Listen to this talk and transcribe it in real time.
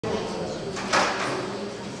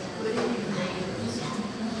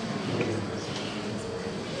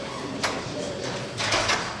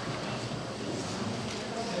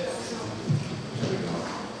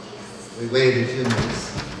waited a few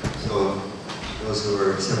minutes, so those who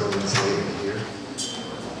are several minutes late here,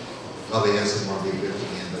 probably have some more people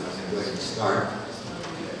again, but I'm going to go ahead and start.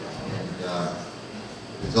 And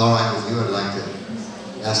if it's all right with you, I'd like to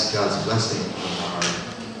ask God's blessing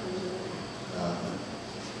on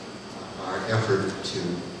our effort to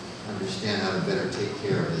understand how to better take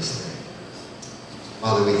care of this thing.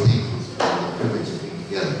 Father, we thank you for the privilege of being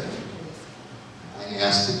together. I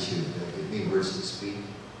ask that you give me words to speak,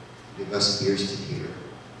 give us ears to hear.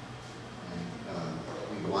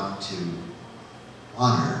 And we want to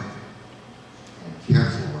honor and care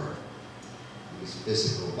for these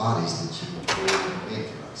physical bodies that you created and made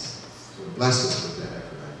for us. So bless us with that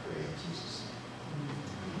effort, I pray, in Jesus'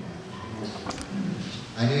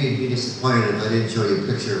 name. I knew you'd be disappointed if I didn't show you a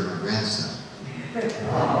picture of my grandson.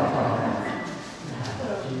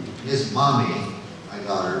 His mommy, my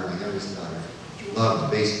daughter, my youngest daughter,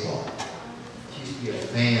 loved baseball. She used to be a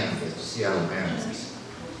fan of the Seattle Mariners.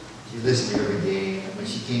 She listened to every game.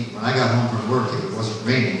 When I got home from work, if it wasn't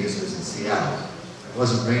raining, this was in Seattle. If it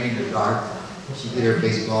wasn't raining or dark, she'd get her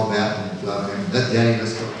baseball bat and glove and let Daddy,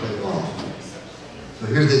 let's go play ball. So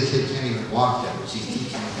here's the kid can't even walk yet, but she's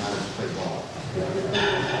teaching him how to play ball.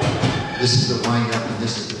 This is the wind-up and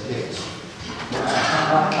this is the pitch.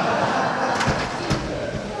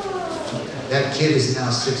 That kid is now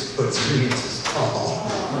 6'3" tall.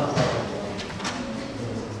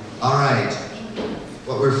 All right,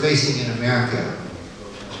 what we're facing in America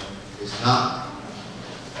is not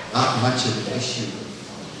much of an issue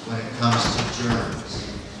when it comes to germs.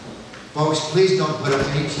 Folks, please don't put up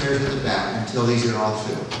any chairs in the back until these are all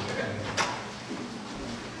filled.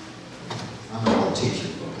 I'm an old teacher,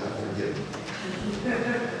 God forgive me.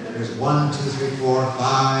 There's 1, 2, 3, 4,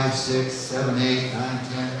 5, 6, 7, 8, 9,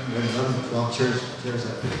 10, 11, 12 chairs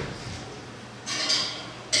up here.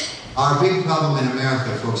 Our big problem in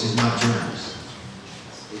America, folks, is not germs.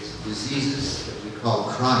 It's diseases that we call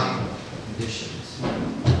chronic conditions.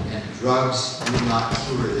 And drugs do not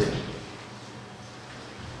cure them.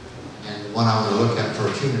 And the one I want to look at for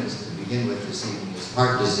a few minutes to begin with this evening is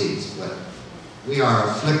heart disease. But we are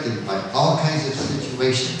afflicted by all kinds of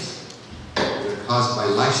situations that are caused by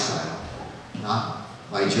lifestyle, not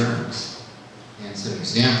by germs. And some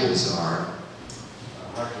examples are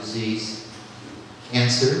heart disease,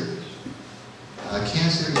 cancer.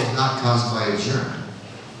 Cancer is not caused by a germ.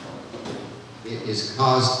 It is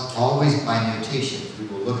caused always by mutations. We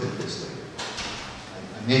will look at this later.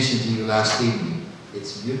 I mentioned to you last evening,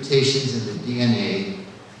 it's mutations in the DNA,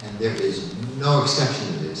 and there is no exception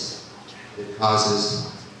to this, that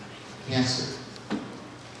causes cancer.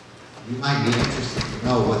 You might be interested to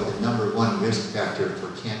know what the #1 risk factor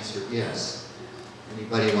for cancer is.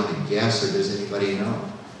 Anybody want to guess, or does anybody know?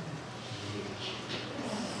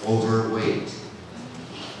 Overweight.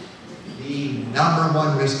 The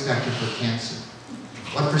 #1 risk factor for cancer.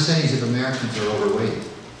 What percentage of Americans are overweight?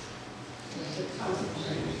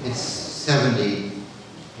 It's 70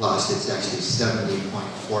 plus. It's actually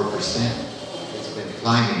 70.4%. It's been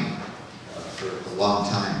climbing for a long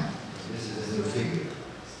time. This is a new figure.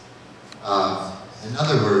 In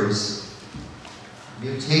other words,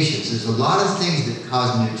 mutations. There's a lot of things that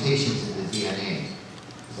cause mutations in the DNA.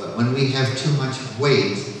 But when we have too much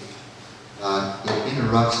weight, it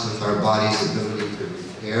interrupts with our body's ability to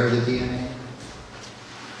repair the DNA.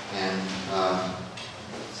 And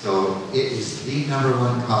so it is the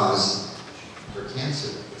 #1 cause for cancer.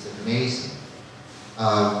 It's amazing.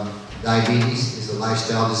 Diabetes is a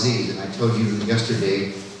lifestyle disease. And I told you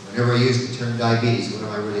yesterday, whenever I use the term diabetes, what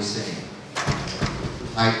am I really saying?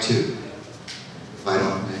 Type 2, if I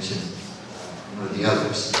don't mention one of the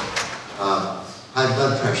others. High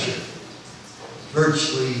blood pressure,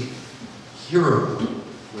 virtually curable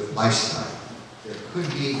with lifestyle. There could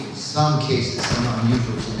be, in some cases, some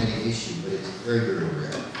unusual genetic issue, but it's very, very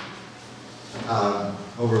rare.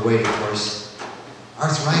 Overweight, of course.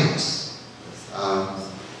 Arthritis,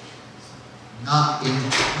 not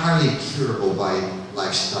entirely curable by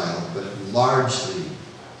lifestyle, but largely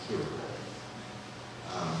curable.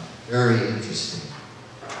 Very interesting.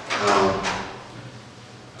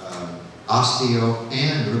 Osteo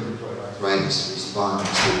and rheumatoid arthritis respond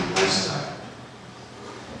to lifestyle.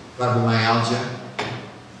 Fibromyalgia,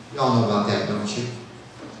 you all know about that, don't you?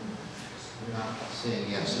 You're not saying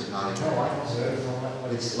yes or not.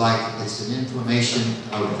 It's like, it's an inflammation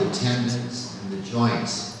of the tendons and the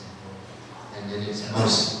joints. And in its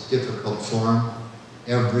most difficult form,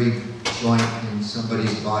 every joint in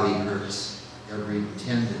somebody's body hurts. Every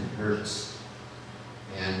tendon hurts.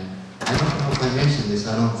 And I don't know if I mentioned this,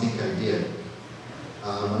 I don't think I did.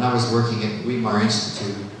 When I was working at Weimar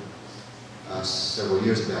Institute several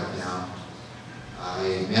years back now,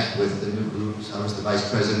 I met with the new groups. I was the vice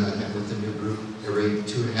president. I met with the new group every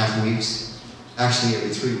 2.5 weeks. Actually,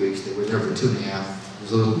 every 3 weeks. They were there for 2.5. There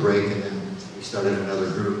was a little break, and then we started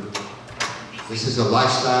another group. This is a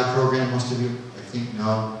lifestyle program, most of you, I think,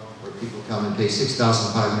 know, where people come and pay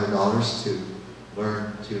 $6,500 to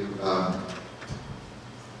learn to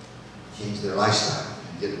change their lifestyle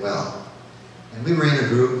and get well. And we were in a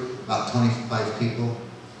group, about 25 people,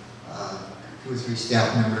 2 or 3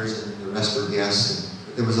 staff members, and the rest were guests.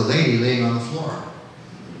 And there was a lady laying on the floor.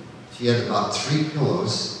 She had about 3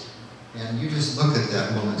 pillows, and you just look at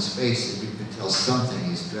that woman's face and you can tell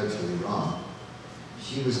something is dreadfully wrong.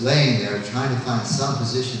 She was laying there trying to find some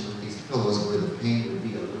position with these pillows where the pain would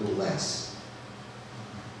be a little less.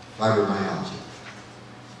 Fibromyalgia.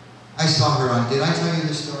 I saw her on, did I tell you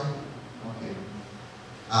this story? Okay.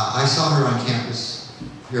 I saw her on campus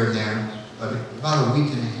here and there, but about a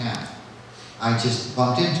week and a half. I just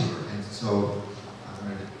bumped into her, and so I'm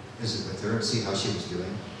going to visit with her and see how she was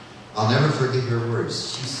doing. I'll never forget her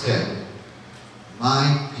words. She said,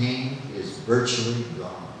 "My pain is virtually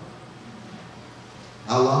gone."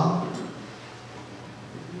 How long?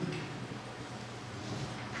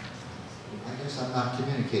 I guess I'm not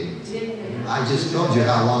communicating. I just told you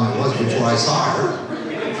how long it was before I saw her.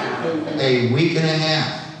 A week and a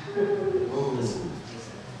half.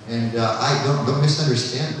 And I don't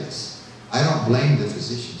misunderstand this. I don't blame the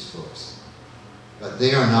physicians, folks, but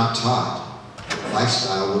they are not taught that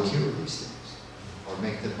lifestyle will cure these things or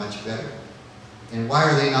make them much better. And why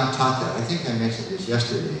are they not taught that? I think I mentioned this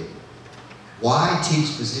yesterday. Why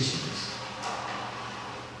teach physicians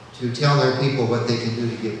to tell their people what they can do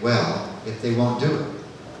to get well if they won't do it?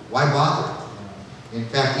 Why bother? In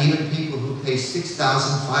fact, even people who pay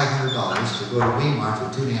 $6,500 to go to Weimar for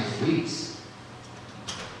 2.5 weeks,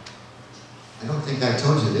 I don't think I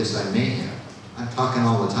told you this, I may have. I'm talking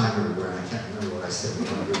all the time everywhere, and I can't remember what I said with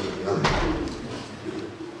one group or the other.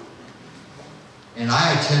 And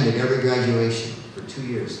I attended every graduation for 2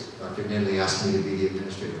 years. Dr. Nedley asked me to be the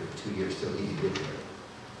administrator for 2 years till he could get there.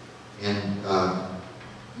 And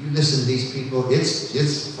you listen to these people,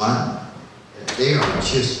 it's fun. They are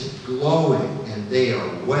just glowing, and they are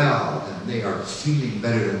well, and they are feeling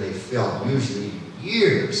better than they felt usually in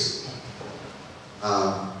years.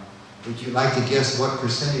 Would you like to guess what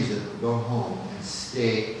percentage of them go home and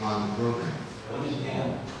stay on the program?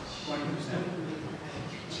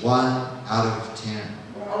 1 out of 10.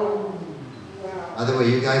 By the way,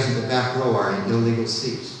 you guys in the back row are in illegal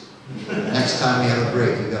seats. Next time we have a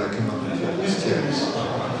break, you've got to come up and fill these chairs.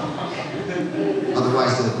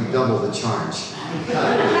 Otherwise, it'll be double the charge.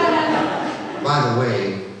 By the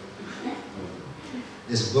way,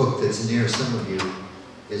 this book that's near some of you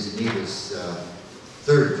is Anita's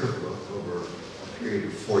 3rd cookbook over a period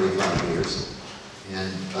of 45 years.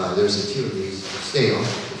 And there's a few of these for sale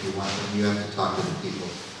if you want them. You have to talk to the people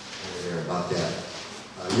over there about that.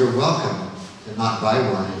 You're welcome to not buy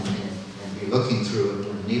one and be looking through it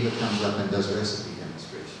when Neva comes up and does recipe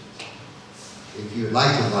demonstrations. If you'd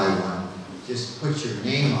like to buy one, just put your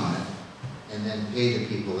name on it and then pay the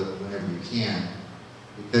people whenever you can.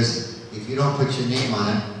 Because if you don't put your name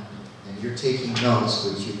on it, and you're taking notes,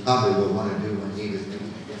 which you probably will want to do when Neva's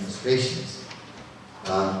making demonstrations,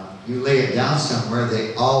 you lay it down somewhere,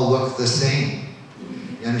 they all look the same.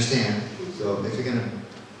 You understand? So if you're going to,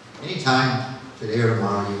 anytime, today or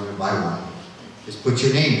tomorrow, you want to buy one, just put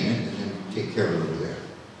your name in it and then take care of it over there.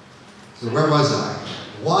 So where was I?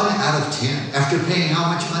 1 out of 10. After paying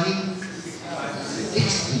how much money?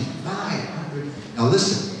 $6,900. Now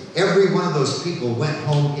listen, every one of those people went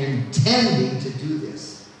home intending to do this.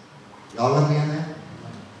 Y'all with me on that?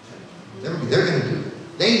 They're going to do it.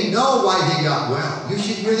 They know why they got well. You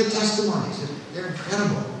should hear the testimonies. They're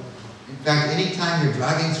incredible. In fact, anytime you're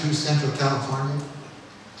driving through Central California,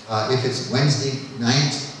 if it's Wednesday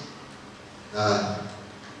night,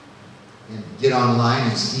 and get online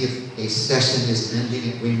and see if a session is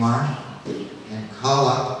ending at Weimar, and call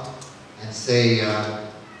up and say,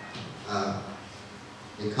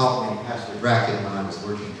 they called me Pastor Brackett when I was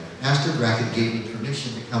working there. Pastor Brackett gave me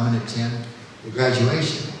permission to come and attend the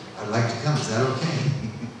graduation. I'd like to come. Is that okay?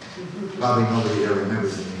 Probably nobody ever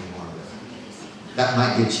remembers it anymore, but that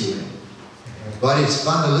might get you in. But it's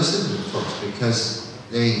fun to listen to them, folks, because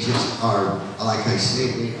they just are, like I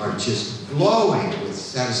say, they are just glowing with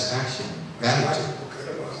satisfaction and gratitude.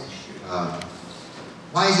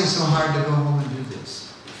 Why is it so hard to go home and do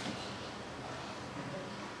this?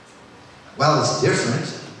 Well, it's different.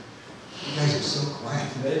 You guys are so quiet.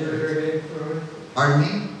 Neighborhood influence. Pardon me?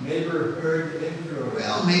 Neighborhood influence.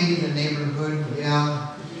 Well, maybe the neighborhood, yeah.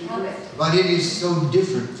 But it is so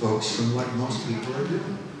different, folks, from what most people are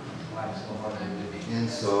doing. Why it's so hard to do. And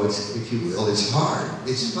so it's, if you will, it's hard.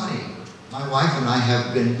 It's funny. My wife and I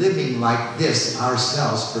have been living like this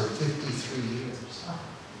ourselves for 53 years.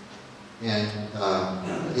 And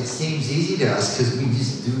it seems easy to us because we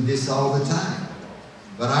just do this all the time.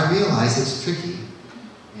 But I realize it's tricky.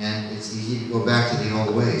 And it's easy to go back to the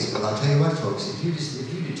old ways. But I'll tell you what, folks, if you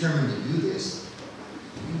determine to do this,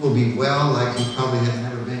 you will be well like you probably have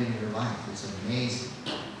never been in your life. It's amazing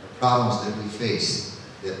the problems that we face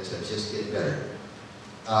that just get better.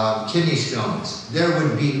 Kidney stones. There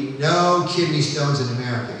would be no kidney stones in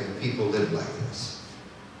America if people lived like this.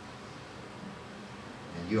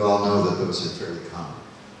 And you all know that those are fairly common.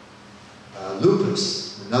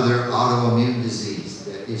 Lupus, another autoimmune disease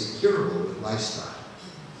that is curable with lifestyle.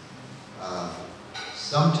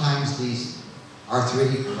 Sometimes these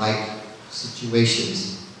arthritic-like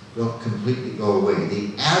situations don't completely go away.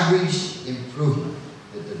 The average improvement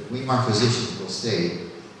that the Weimar physicians will say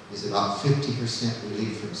is about 50%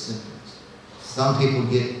 relief from symptoms. Some people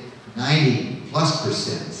get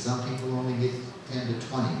 90+%. Some people only get 10 to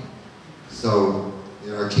 20. So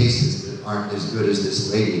there are cases that aren't as good as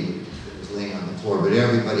this lady that was laying on the floor, but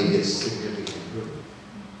everybody gets significant improvement.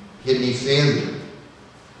 Kidney failure.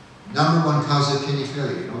 Number one cause of kidney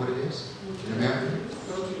failure, you know what it is in America?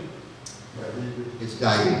 It's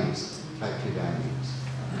diabetes, type 2 diabetes.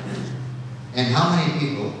 And how many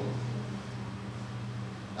people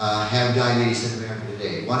have diabetes in America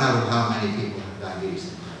today? 1 out of how many people have diabetes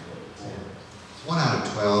in America? It's 1 out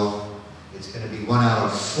of 12. It's going to be 1 out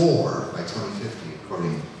of 4 by 2050,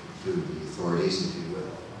 according to the authorities, if you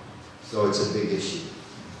will. So it's a big issue.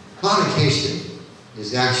 Claudication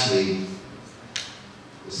is actually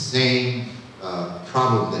the same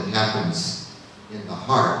problem that happens in the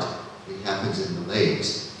heart. It happens in the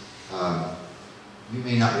legs. You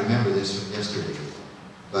may not remember this from yesterday,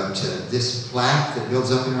 but this plaque that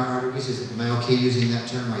builds up in our arteries, am I okay using that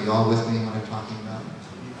term? Are you all with me in what I'm talking about?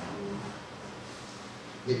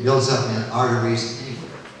 It builds up in arteries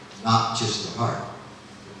anywhere, not just the heart.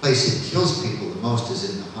 The place it kills people the most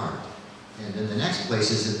is in the heart. And then the next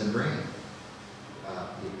place is in the brain.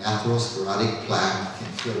 The atherosclerotic plaque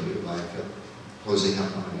can kill you by closing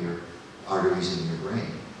up one of your arteries in your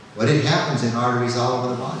brain. But it happens in arteries all over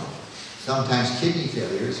the body. Sometimes kidney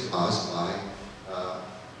failure is caused by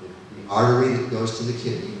the artery that goes to the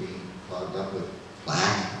kidney being clogged up with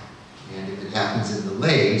plaque. And if it happens in the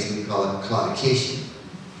legs, we call it claudication.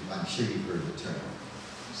 I'm sure you've heard the term.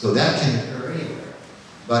 So that can occur anywhere.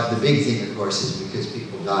 But the big thing, of course, is because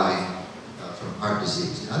people die from heart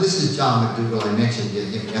disease. Now, this is John McDougall. I mentioned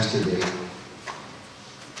him yesterday.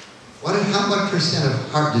 What percent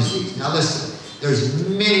of heart disease? Now, listen, there's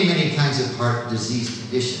many, many kinds of heart disease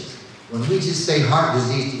conditions. When we just say heart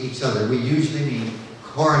disease to each other, we usually mean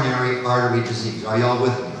coronary artery disease. Are y'all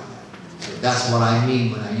with me on that? So that's what I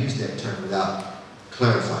mean when I use that term without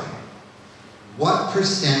clarifying. What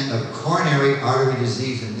percent of coronary artery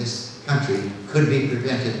disease in this country could be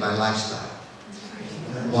prevented by lifestyle?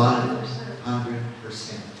 100%.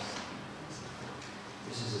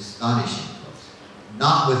 This is astonishing, folks.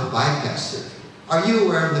 Not with bypass surgery. Are you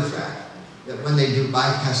aware of the fact that when they do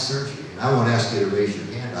bypass surgery, and I won't ask you to raise your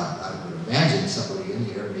hand, I would imagine somebody in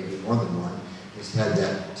here, maybe more than one, has had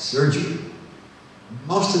that surgery.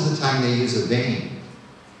 Most of the time they use a vein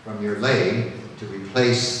from your leg to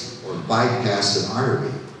replace or bypass an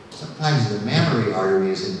artery. Sometimes the mammary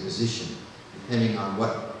artery is in position, depending on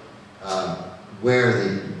where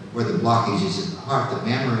the blockage is in the heart. The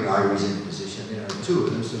mammary artery is in position. There are 2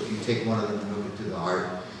 of them, so if you take one of them and move it to the heart,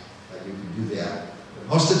 you can do that. But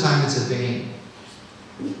most of the time it's a vein.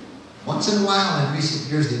 Once in a while, in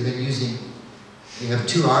recent years, they've been using, they have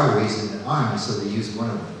 2 arteries in the arm, so they use one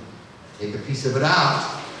of them. Take a piece of it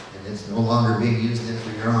out, and it's no longer being used then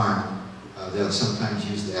for your arm. They'll sometimes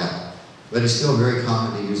use that. But it's still very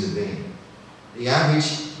common to use a vein. The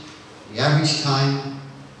average time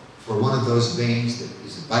for one of those veins that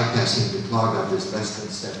is bypassing to clog up is less than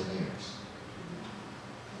 7 years.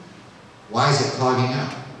 Why is it clogging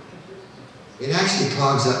up? It actually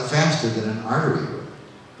clogs up faster than an artery would.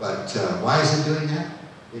 But why is it doing that?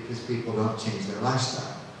 Because people don't change their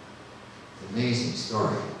lifestyle. It's an amazing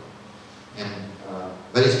story.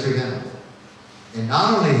 But it's preventable. And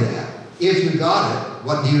not only that, if you got it,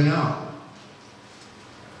 what do you know?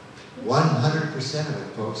 100% of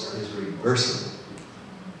it, folks, is reversible.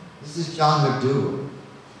 This is John McDougall.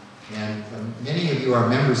 And many of you are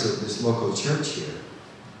members of this local church here.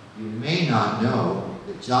 You may not know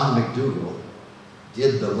that John McDougall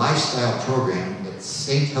did the lifestyle program at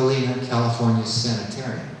St. Helena, California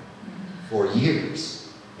Sanitarium for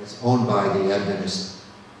years. It's owned by the Adventist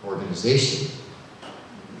organization.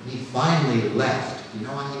 He finally left. You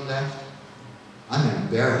know why he left? I'm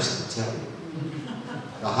embarrassed to tell you.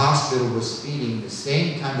 The hospital was feeding the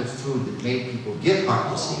same kind of food that made people get heart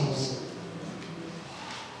disease.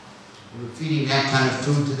 They were feeding that kind of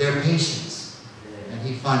food to their patients. And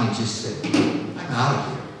he finally just said, I'm out of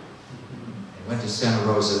here. And went to Santa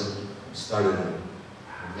Rosa and started an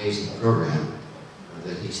amazing program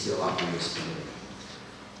that he still operates today.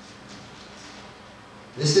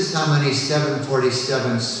 This is how many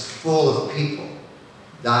 747s full of people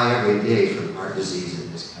die every day from heart disease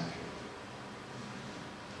in this country.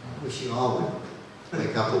 I wish you all would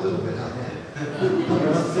wake up a little bit out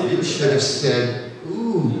there. You should have said,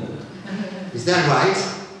 ooh, is that right?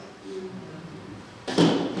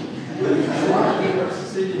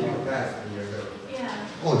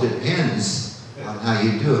 Oh, it depends on how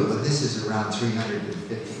you do it, but this is around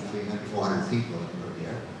 350, 300, 400 people per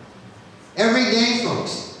year. Every day,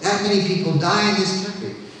 folks, that many people die in this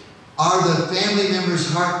country. Are the family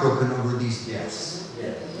members heartbroken over these deaths?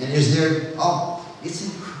 Yes. And is there, oh, it's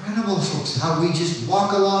incredible, folks, how we just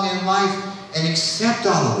walk along in life and accept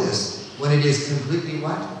all of this when it is completely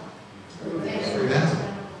what?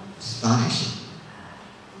 Preventable. Astonishing.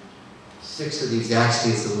 6 of these,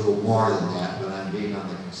 actually it's a little more than that, but I'm being on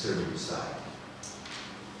the conservative side.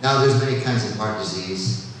 Now there's many kinds of heart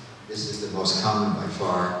disease. This is the most common by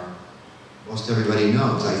far. Most everybody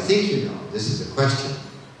knows. I think you know. This is a question.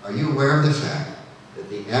 Are you aware of the fact that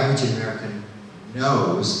the average American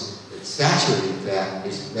knows that saturated fat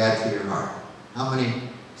is bad for your heart? How many,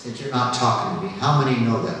 since you're not talking to me, how many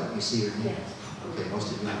know that? Let me see your hand. Okay,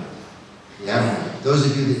 most of you know that. Yeah. Those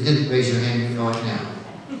of you that didn't raise your hand, you know it now.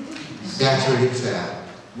 Saturated fat.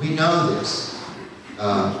 We know this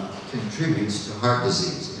contributes to heart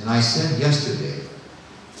disease. And I said yesterday,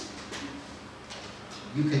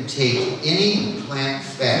 you can take any plant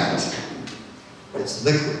fat that's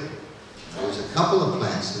liquid. There's a couple of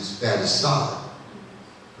plants whose fat is solid.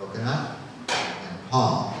 Coconut and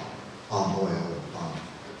palm oil,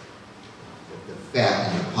 the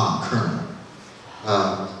fat in the palm kernel.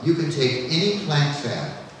 You can take any plant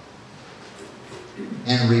fat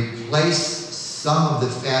and replace some of the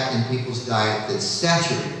fat in people's diet that's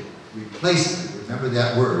saturated. Replace it. Remember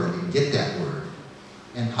that word. I mean, get that word.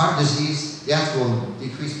 And heart disease, death will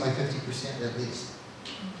decrease by 50% at least.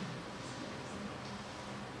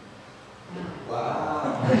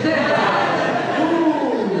 Wow.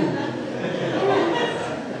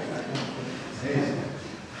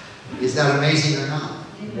 Is that amazing or not?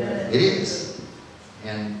 It is.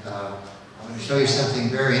 And I'm going to show you something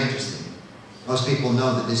very interesting. Most people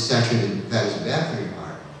know that this saturated fat is bad for your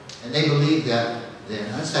heart. And they believe that the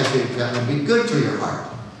unsaturated fat will be good for your heart.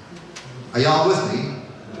 Are y'all with me?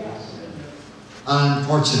 Yes.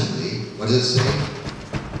 Unfortunately, what does it say?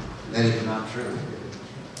 That is not true.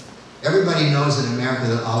 Everybody knows in America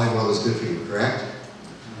that olive oil is good for you, correct?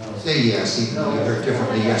 No. Say yes, even though you heard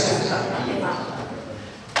differently yesterday.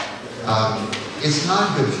 It's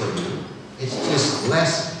not good for you. It's just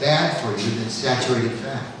less bad for you than saturated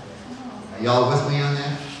fat. Are y'all with me on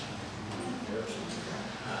that?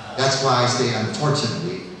 That's why I say,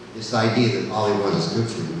 unfortunately, this idea that olive oil is good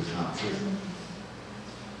for you is not true.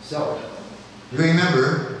 So, you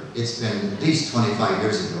remember, it's been at least 25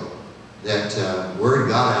 years ago that word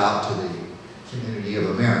got out to the community of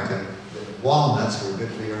America that walnuts were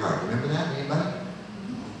good for your heart. Remember that, anybody?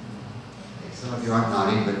 Some of you aren't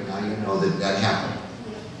nodding, but now you know that that happened.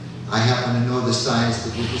 I happen to know the scientist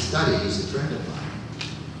that did the study. He's a friend of mine.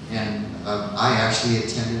 And I actually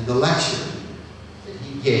attended the lecture that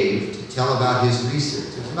he gave to tell about his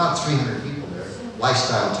research. There was about 300 people there,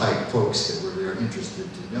 lifestyle type folks that were there interested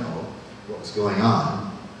to know what was going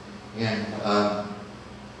on. And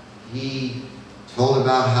he told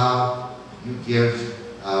about how you give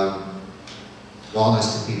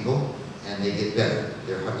walnuts to people and they get better.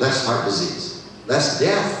 They're less heart disease, less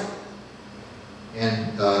death.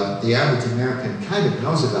 And the average American kind of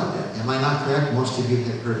knows about that. Am I not correct? Most of you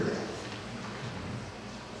have heard of that.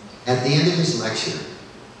 At the end of his lecture,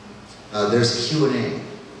 there's a Q&A,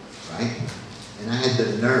 right? And I had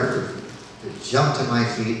the nerve to jump to my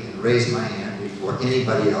feet and raise my hand before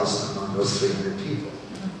anybody else among those 300 people.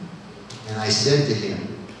 And I said to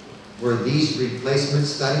him, were these replacement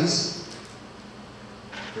studies?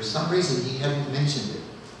 For some reason, he hadn't mentioned it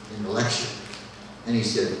in the lecture. And he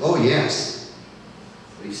said, oh yes.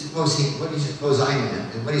 What do you suppose I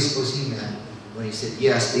meant? And what do you suppose he meant when he said,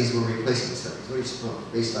 yes, these were replacement studies? What do you suppose,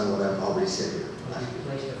 based on what I've already said here?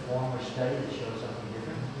 Replaced a former study that shows something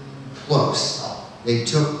different? Close. They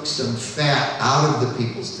took some fat out of the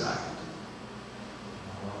people's diet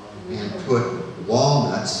and put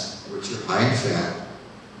walnuts, which are high in fat,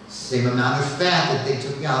 same amount of fat that they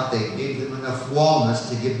took out, they gave them enough walnuts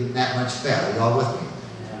to give them that much fat. Are y'all with me?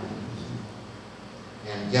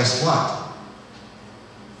 And guess what?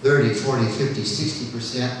 30, 40, 50,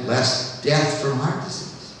 60% less death from heart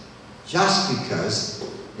disease. Just because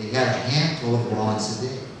they had a handful of walnuts a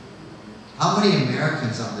day. How many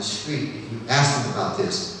Americans on the street, if you asked them about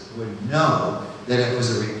this, would know that it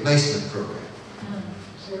was a replacement program?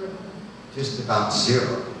 Zero. Just about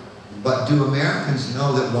zero. But do Americans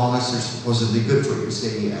know that walnuts are supposedly good for you?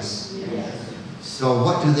 Say yes. Yes. So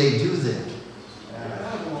what do they do then?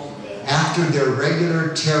 After their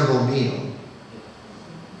regular terrible meal,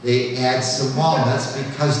 they add some walnuts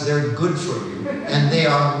because they're good for you. And they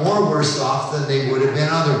are more worse off than they would have been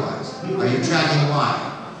otherwise. Are you tracking why?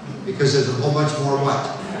 Because there's a whole bunch more what?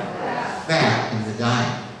 Fat in the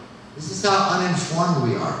diet. This is how uninformed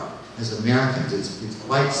we are as Americans. It's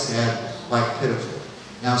quite sad, quite pitiful.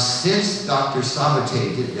 Now, since Dr.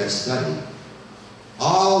 Sabate did that study,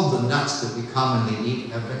 all the nuts that we commonly eat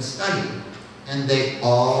have been studied, and they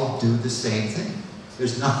all do the same thing.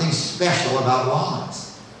 There's nothing special about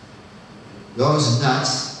walnuts. Those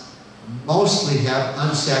nuts mostly have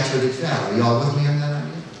unsaturated fat. Are y'all with me on that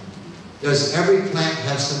idea? Does every plant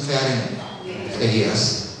have some fat in it? Say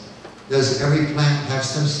yes. Does every plant have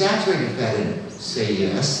some saturated fat in it? Say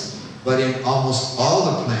yes. But in almost all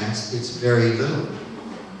the plants, it's very little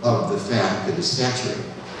of the fat that is saturated.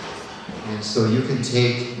 And so you can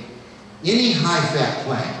take any high-fat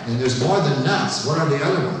plant, and there's more than nuts. What are the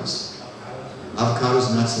other ones?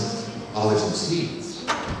 Avocados, nuts, and olives, and seeds.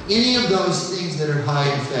 Any of those things that are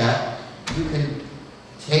high in fat, you can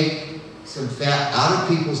take some fat out of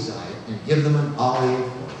people's diet and give them an olive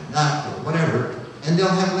or a nut or whatever, and they'll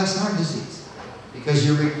have less heart disease. Because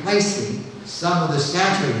you're replacing some of the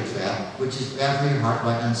saturated fat, which is bad for your heart,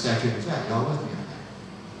 by unsaturated fat. Y'all with me on that?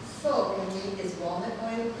 So, is walnut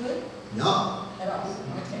oil good? No. At all?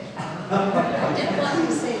 Okay. I didn't want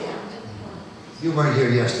to say that. You weren't here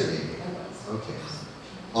yesterday. I was. Okay.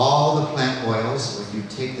 All the plant oils, when you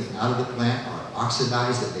take them out of the plant, are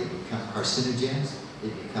oxidized, that they become carcinogens. They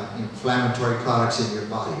become inflammatory products in your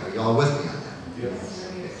body. Are y'all with me on that? Yes.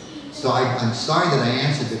 Okay. So I'm sorry that I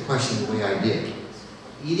answered the question the way I did.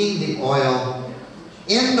 Eating the oil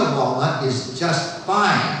in the walnut is just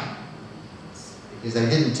fine, because I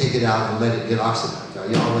didn't take it out and let it get oxidized. Are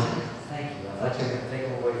y'all with me? Thank you. I'd like to take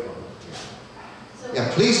them away from it. Yeah,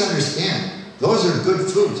 please understand, those are good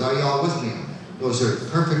foods. Are y'all with me on that? Those are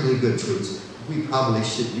perfectly good foods. We probably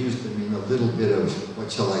should use them in a little bit of,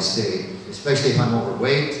 what shall I say, especially if I'm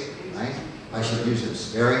overweight, right? I should use them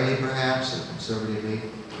sparingly perhaps, or conservatively.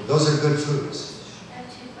 But those are good foods. I have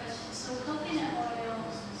two questions. So coconut oil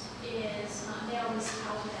is, they always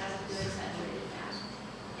tout it as a good saturated fat.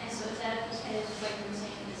 And so is that because, like you were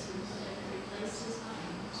saying, this replaces,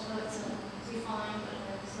 although it's a refined,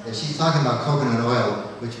 but Yeah, she's talking about coconut oil,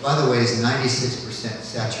 which by the way is 96%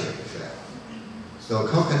 saturated fat. So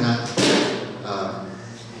coconut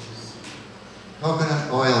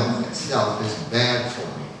oil itself is bad for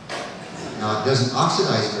you. Now it doesn't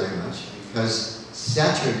oxidize very much because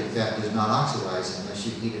saturated fat does not oxidize unless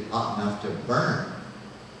you heat it hot enough to burn.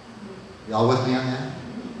 Y'all with me on that?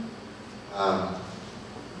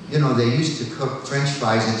 You know, they used to cook French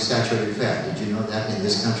fries in saturated fat. Did you know that in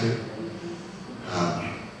this country?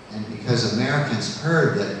 And because Americans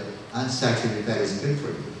heard that unsaturated fat is good for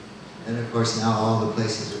you, and of course now all the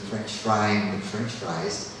places are French frying with French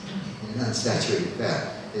fries in unsaturated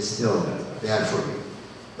fat. It's still bad for you.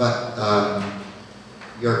 But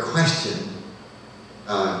your question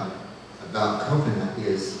about coconut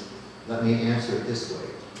is, let me answer it this way.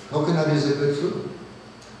 Coconut is a good food.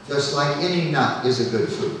 Just like any nut is a good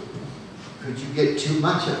food. Could you get too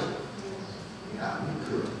much of it? Yeah, you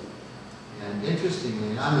could. And interestingly,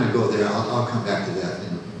 and I'm going to go there, I'll come back to that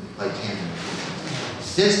if I can.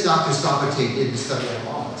 Since Dr. Sabate didn't study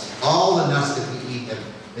walnuts, all the nuts that we eat have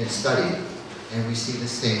been studied, and we see the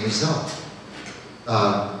same result.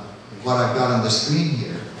 What I've got on the screen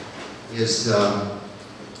here is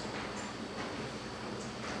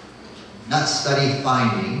nut study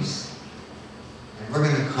findings, and we're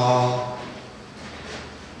going to call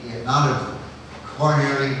the amount of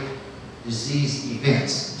coronary disease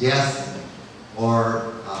events, death,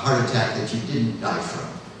 or a heart attack that you didn't die from.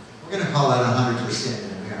 We're going to call that 100%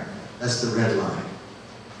 in America. That's the red line.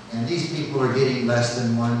 And these people are getting less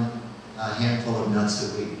than one handful of nuts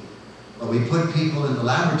a week. But we put people in the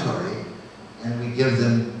laboratory and we give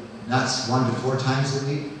them nuts 1 to 4 times a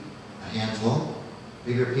week, a handful.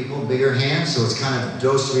 Bigger people, bigger hands, so it's kind of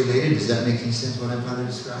dose related. Does that make any sense what I'm trying to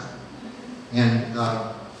describe? And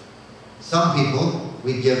some people,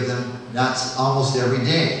 we give them nuts almost every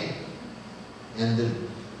day. And the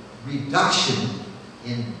reduction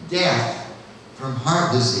in death from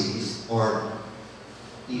heart disease or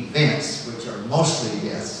events, which are mostly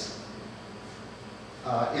deaths,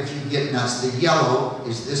 if you get nuts, the yellow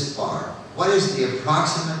is this bar. What is the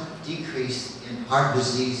approximate decrease in heart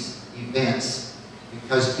disease events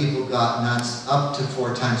because people got nuts up to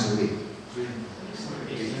 4 times a week?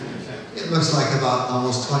 It looks like about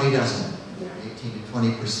almost 20, doesn't it? 18 to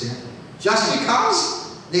 20%. Just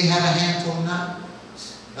because they had a handful of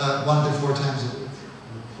nuts 1 to 4 times a week.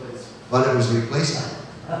 But it was replaced.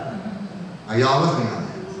 Are y'all with me on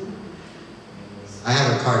that? I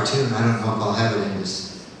have a cartoon. I don't know if I'll have it in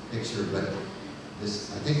this picture, but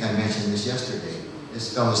this, I think I mentioned this yesterday.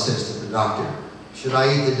 This fellow says to the doctor, should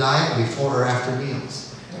I eat the diet before or after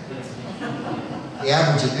meals? The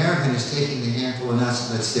average American is taking a handful of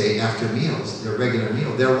nuts, let's say, after meals, their regular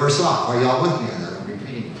meal. They're worse off. Are y'all with me on that? I'm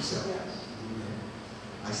repeating myself.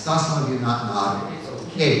 I saw some of you not nodding. It's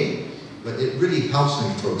okay, but it really helps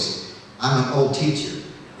me, folks. I'm an old teacher.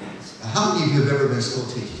 How many of you have ever been school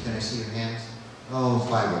teachers? Can I see your hands? Oh,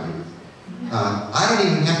 5 of you. I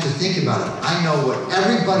don't even have to think about it. I know what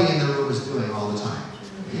everybody in the room is doing all the time.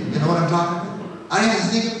 You know what I'm talking about? I don't have to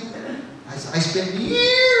think about it. I spent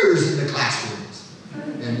years in the classrooms.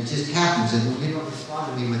 And it just happens. And when you don't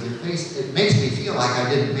respond to me with your face, it makes me feel like I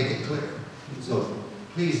didn't make it clear. So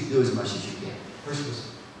please do as much as you can. First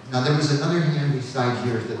was, now there was another hand beside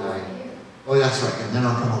yours that I, oh that's right, and then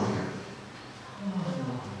I'll come over here.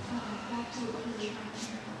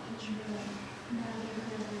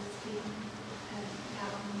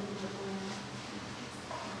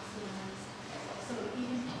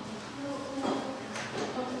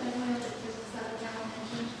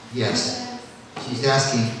 Yes. She's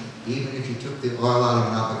asking, even if you took the oil out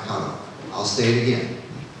of an avocado, I'll say it again.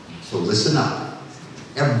 So listen up.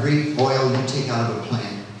 Every oil you take out of a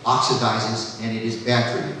plant oxidizes and it is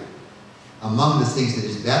bad for you. Among the things that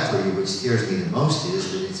is bad for you, which scares me the most,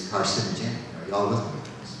 is that it's carcinogenic. Are y'all with me?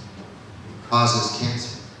 It causes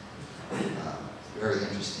cancer. Very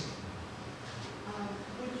interesting.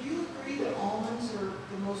 Would you agree that almonds are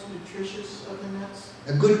the most nutritious of the nuts?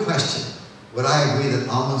 A good question. Would I agree that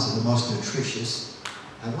almonds are the most nutritious?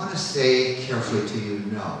 I want to say carefully to you,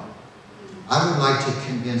 no. I would like to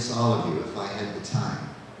convince all of you, if I had the time,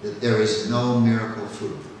 that there is no miracle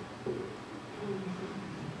food.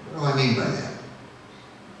 What do I mean by that?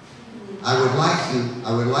 I would like you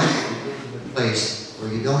to get to the place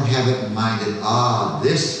where you don't have it in mind that,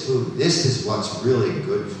 this food, this is what's really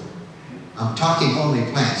good for you. I'm talking only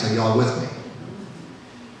plants. Are y'all with me?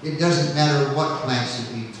 It doesn't matter what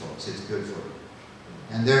plants you eat, folks. It's good for you.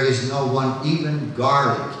 And there is no one, even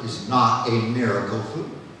garlic is not a miracle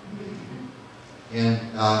food. And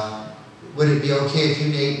would it be okay if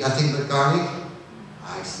you ate nothing but garlic?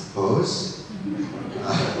 I suppose.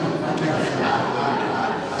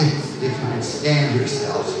 If you can stand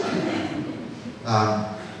yourself.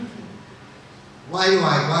 Why do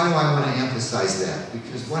I want to emphasize that?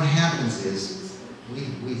 Because what happens is we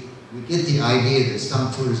get the idea that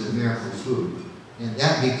some food is a miracle food, and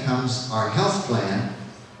that becomes our health plan,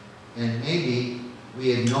 and maybe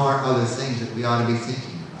we ignore other things that we ought to be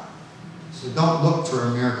thinking about. So don't look for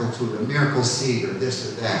a miracle food, a miracle seed, or this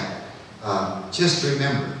or that. Just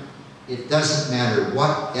remember, it doesn't matter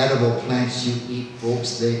what edible plants you eat,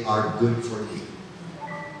 folks, they are good for you.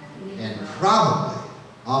 And probably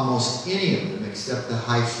almost any of them, except the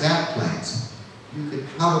high-fat plants, you could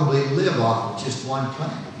probably live off of just one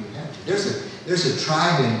plant if you had to. There's a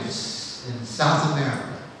tribe in South America.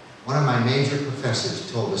 One of my major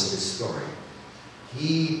professors told us this story.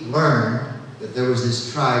 He learned that there was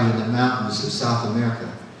this tribe in the mountains of South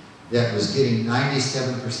America that was getting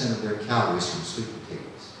 97% of their calories from sweet potatoes.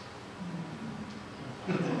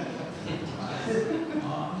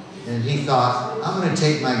 And he thought, I'm going to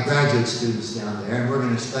take my graduate students down there and we're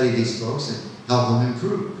going to study these folks and help them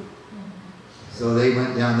improve. So they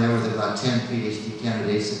went down there with about 10 PhD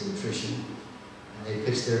candidates in nutrition. And they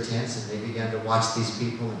pitched their tents and they began to watch these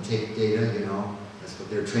people and take data, you know, that's what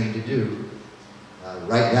they're trained to do.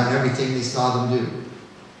 Write down everything they saw them do.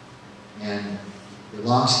 And the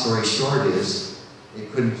long story short is, they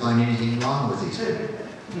couldn't find anything wrong with these people.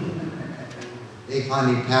 They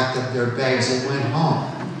finally packed up their bags and went home.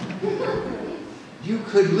 You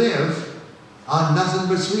could live on nothing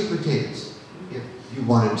but sweet potatoes if you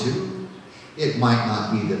wanted to. It might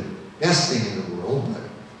not be the best thing in the world, but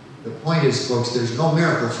the point is, folks, there's no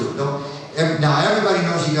miracle food. Now, everybody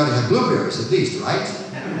knows you got to have blueberries at least, right?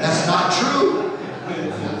 That's not true.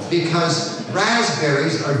 Because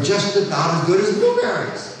raspberries are just about as good as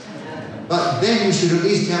blueberries. But then you should at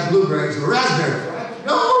least have blueberries or raspberries, right?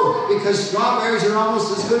 No, because strawberries are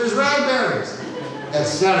almost as good as raspberries,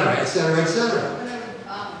 etc., etc., etc.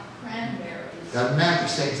 Cranberries. Doesn't matter,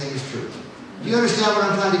 same thing is true. Do you understand what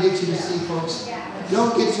I'm trying to get you to see, folks?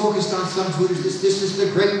 Don't get focused on some food as this is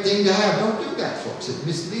the great thing to have. Don't do that, folks. It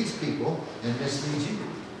misleads people and misleads you.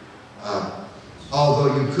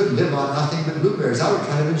 Although you could live on nothing but blueberries. I would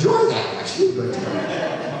kind of enjoy that, actually. But,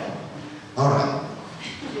 all right.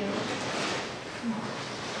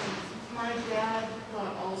 My dad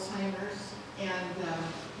got Alzheimer's and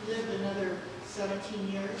lived another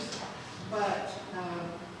 17 years, but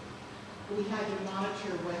we had to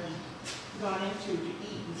monitor when he got into to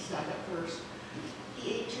eat and stuff at first. He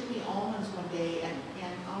ate too many almonds one day, and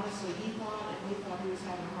honestly, we thought he was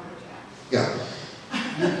having a heart attack. Yeah.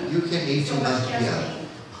 You can eat So too much much. Yeah. caffeine.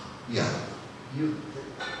 Yeah.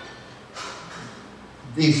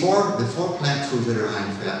 The four plant foods that are high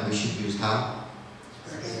in fat, we should use how?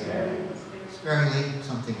 Sparingly,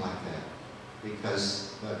 something like that.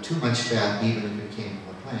 Because too much fat, even if it came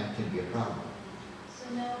from a plant, can be a problem. So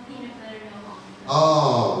no peanut butter, no almond butter.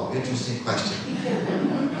 Oh, interesting question.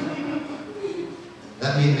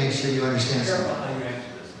 Let me make sure you understand something.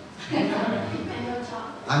 And no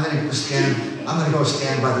chocolate. I'm going to go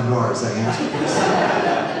stand by the door as I answer this.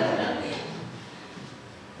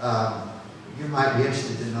 You might be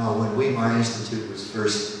interested to know when Weimar Institute was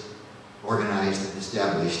first organized and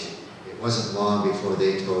established, it wasn't long before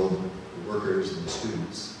they told the workers and the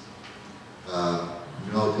students,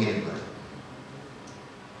 no peanut butter.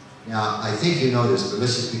 Now, I think you know this, but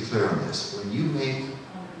let's just be clear on this. When you make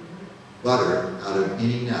butter out of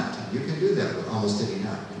any nut, and you can do that with almost any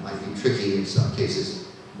nut. It might be tricky in some cases,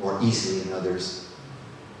 more easily in others.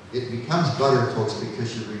 It becomes butter, folks,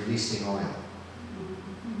 because you're releasing oil.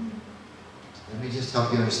 Let me just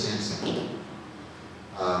help you understand something.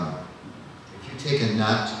 If you take a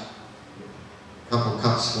nut, a couple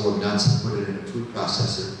cups full of nuts, and put it in a food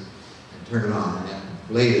processor and turn it on, and that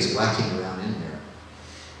blade is whacking around in there.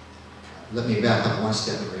 Let me back up one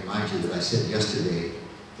step and remind you that I said yesterday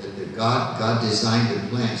that God designed the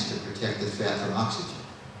plants to protect the fat from oxygen.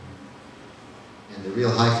 And the real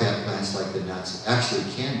high-fat plants, like the nuts, actually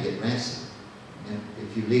can get rancid. And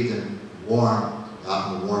if you leave them warm,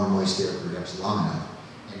 out in the warm, moist air, perhaps long enough.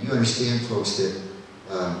 And you understand, folks, that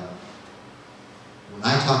when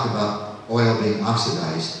I talk about oil being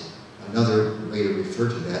oxidized, another way to refer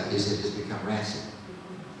to that is it has become rancid.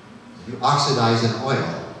 If you oxidize an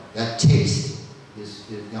oil, that taste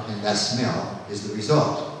and that smell is the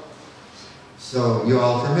result. So you're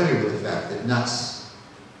all familiar with the fact that nuts,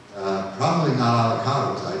 probably not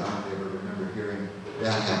avocados, I don't ever remember hearing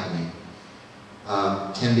that happening,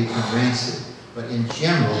 can become rancid. But in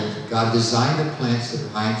general, God designed the plants that are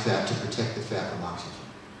high in fat to protect the fat from oxygen.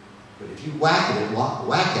 But if you whack at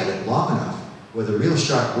it long enough with a real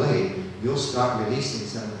sharp blade, you'll start releasing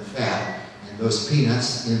some of the fat, and those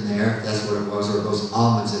peanuts in there, that's what it was, or those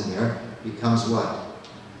almonds in there, becomes what?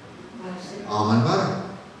 Almond butter,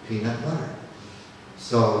 peanut butter.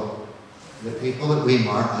 So the people at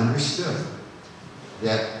Weimar understood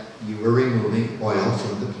that you were removing oil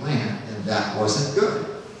from the plant, and that wasn't good,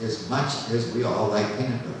 as much as we all like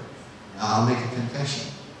peanut butter. Now I'll make a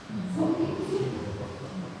confession.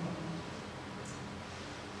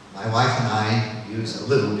 My wife and I use a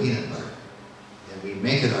little peanut butter, and we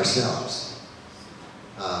make it ourselves.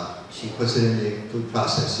 She puts it in the food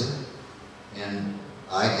processor, and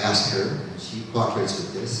I ask her, and she cooperates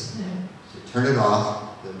with this, to turn it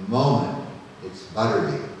off the moment it's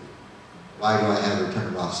buttery. Why do I have her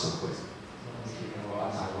turn it off so quick?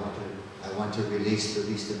 I want to release the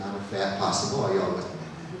least amount of fat possible. Are you all with me?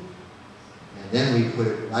 And then we put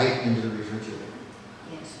it right into the refrigerator.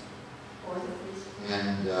 Yes. Or the freezer.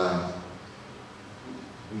 And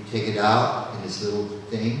we take it out in this little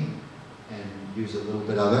thing and use a little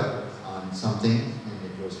bit of it on something, and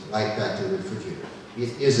it goes right back to the refrigerator.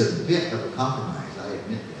 It is a bit of a compromise, I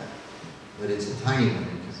admit that, but it's a tiny one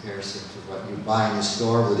in comparison to what you buy in the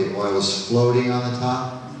store where the oil is floating on the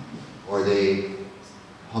top, or they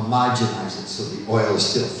homogenize it so the oil is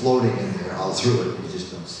still floating in there all through it, you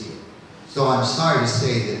just don't see it. So I'm sorry to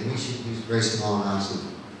say that we should use very small amounts of,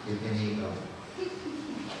 if any, of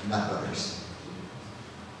nut butters.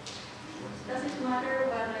 Does it matter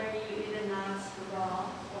whether you eat the nuts raw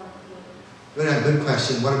or cooked? Good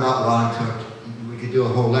question. What about raw and cooked? We could do a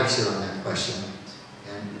whole lecture on that question.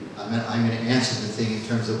 And I'm going to answer the thing in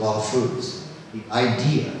terms of all foods. The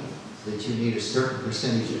idea that you need a certain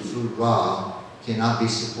percentage of food raw cannot be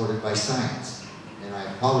supported by science. And I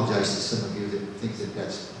apologize to some of you that think that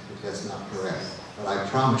that's not correct. But I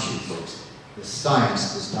promise you, folks, the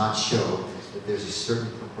science does not show that there's a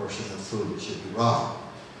certain proportion of food that should be raw.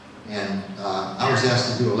 And I was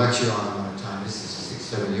asked to do a lecture on them one time. This is 6,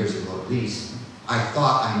 7 years ago at least. I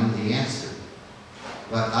thought I knew the answer.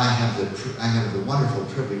 But I have the wonderful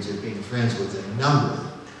privilege of being friends with a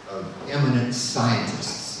number of eminent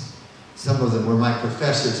scientists. Some of them were my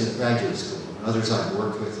professors at graduate school, and others I've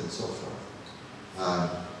worked with and so forth.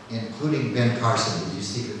 Including Ben Carson. Did you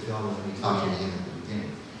see the film of me talking to him at the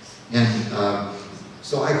beginning? And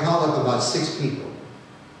so I called up about 6 people.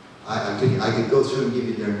 I could go through and give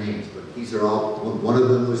you their names, but these are all, one of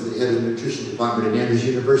them was the head of the nutrition department at Andrews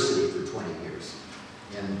University for 20 years.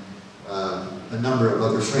 And a number of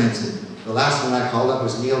other friends. And the last one I called up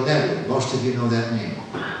was Neil Nedley. Most of you know that name.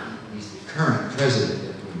 He's the current president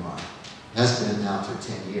at Umar. Has been now for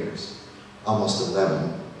 10 years, almost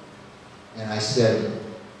 11. And I said,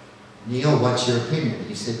 Neil, what's your opinion?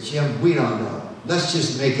 He said, Jim, we don't know. Let's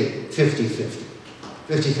just make it 50-50.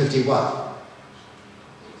 50-50 what?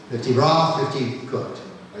 50 raw, 50 cooked.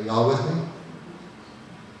 Are you all with me?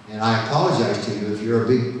 And I apologize to you if you're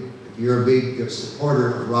a big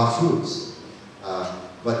supporter of raw foods.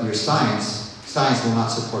 But your science will not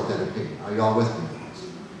support that opinion. Are you all with me?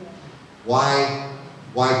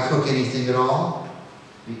 Why cook anything at all?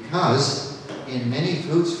 Because in many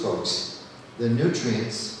foods, folks, the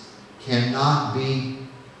nutrients cannot be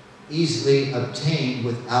easily obtained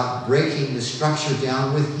without breaking the structure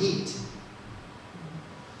down with heat.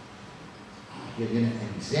 I'll give you an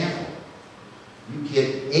example. You get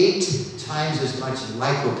 8 times as much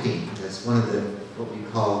lycopene. That's one of the, what we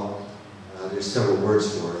call, there's several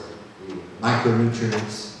words for it, the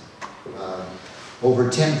micronutrients. Over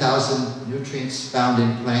 10,000 nutrients found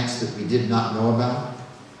in plants that we did not know about.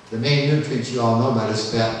 The main nutrients you all know about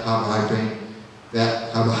is fat, carbohydrate,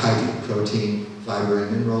 protein, fiber,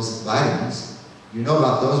 and minerals, vitamins. You know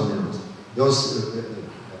about those minerals, those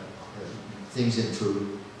things in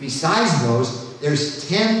food. Besides those,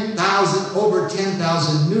 there's over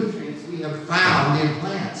 10,000 nutrients we have found in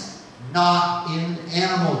plants, not in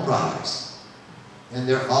animal products. And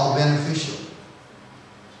they're all beneficial.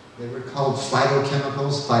 They were called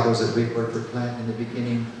phytochemicals. Phyto is a Greek word for plant in the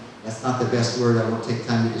beginning. That's not the best word. I won't take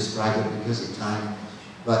time to describe it because of time.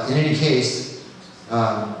 But in any case,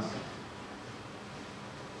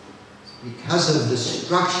 because of the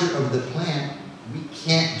structure of the plant, we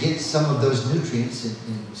can't get some of those nutrients,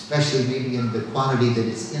 especially maybe in the quantity that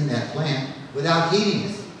it's in that plant, without heating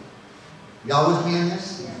it. Y'all with me on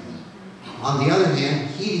this? On the other hand,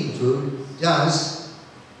 heating food does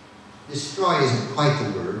destroy, isn't quite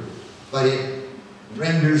the word, but it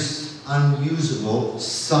renders unusable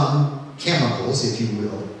some chemicals, if you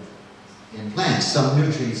will, in plants, some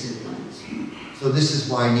nutrients in plants. So this is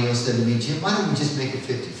why Neil said to me, Jim, why don't we just make it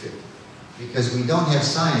 50-50? Because we don't have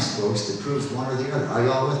science, folks, that proves one or the other. Are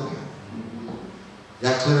you all with me? Is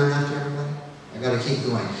that clear enough to everybody? I got to keep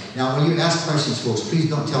going. Now, when you ask questions, folks, please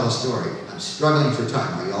don't tell a story. I'm struggling for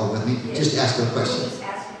time. Are you all with me? Yes. Just ask a question. Just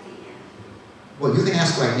ask at the end. Well, you can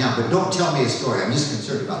ask right now, but don't tell me a story. I'm just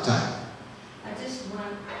concerned about time. I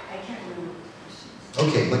can't remember the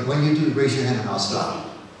questions. Okay, but when you do, raise your hand and I'll stop.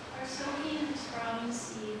 Are soaking and sprouting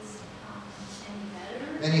seeds any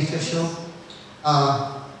better? Beneficial?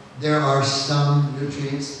 There are some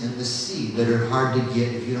nutrients in the seed that are hard to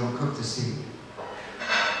get if you don't cook the seed.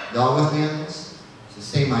 Y'all with me on this? It's the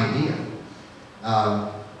same idea.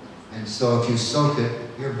 And so if you soak it,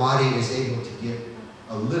 your body is able to get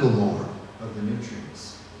a little more of the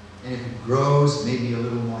nutrients. And if it grows, maybe a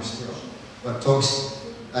little more still. But folks,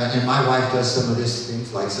 and my wife does some of these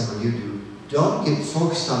things like some of you do, don't get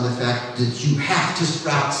focused on the fact that you have to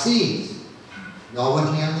sprout seeds. Y'all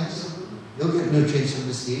with me on this? You'll get nutrients from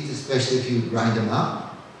the seeds, especially if you grind them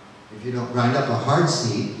up. If you don't grind up a hard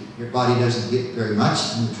seed, your body doesn't get very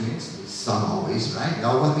much nutrients. Some always, right?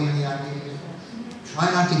 Y'all with me on the idea? Try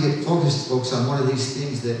not to get focused, folks, on one of these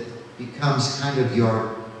things that becomes kind of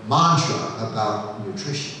your mantra about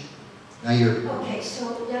nutrition. Now you're... Okay,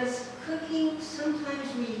 so does cooking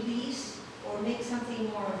sometimes release or make something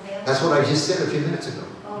more available? That's what I just said a few minutes ago.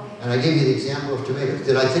 Okay. And I gave you the example of tomatoes.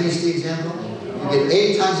 Did I finish the example? You get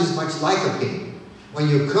 8 times as much lycopene when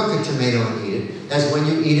you cook a tomato and eat it as when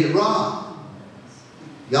you eat it raw.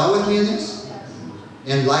 Y'all with me in this?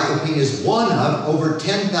 And lycopene is one of over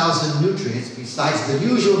 10,000 nutrients besides the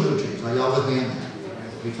usual nutrients. Are y'all with me in that?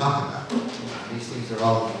 What we talk about. These things are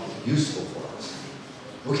all useful for us.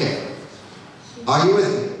 Okay. Are you with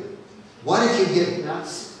me? What if you get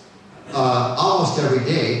nuts almost every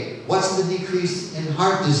day? What's the decrease in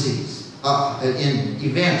heart disease? In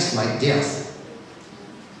events like death?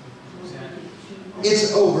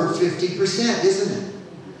 It's over 50%, isn't it?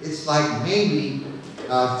 It's like maybe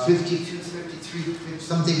 52, 53%.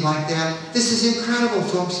 something like that. This is incredible,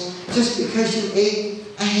 folks. Just because you ate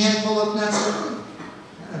a handful of nuts, isn't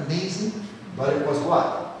that amazing? But it was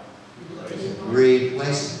what?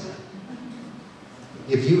 Replacement.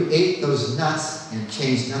 If you ate those nuts and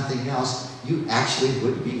changed nothing else, you actually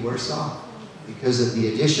would be worse off because of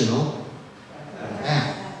the additional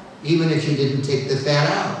fat. Even if you didn't take the fat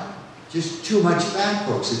out. Just too much fat,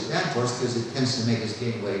 folks. It's bad for us because it tends to make us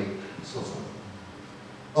gain weight and so forth.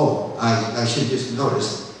 Oh, I should just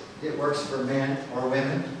notice, it works for men or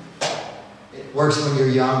women. It works when you're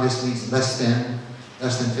young. This means less than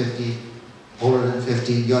 50, older than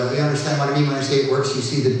 50. You understand what I mean when I say it works? You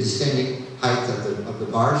see the descending height of the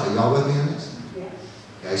bars. Are y'all with me on this? Yes.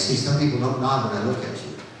 Okay, I see some people don't nod when I look at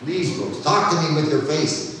you. Please, folks, talk to me with your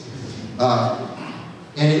face.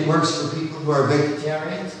 And it works for people who are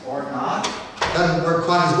vegetarians or not. Doesn't work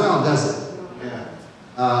quite as well, does it?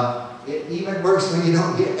 Yeah. It even works when you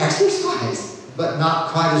don't get exercise, but not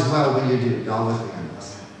quite as well when you do. Y'all with me on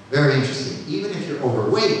this? Very interesting. Even if you're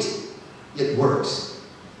overweight, it works.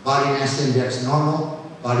 Body mass index normal,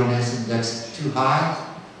 body mass index too high.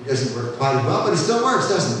 It doesn't work quite as well, but it still works,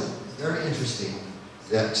 doesn't it? Very interesting.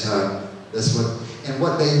 That's what. And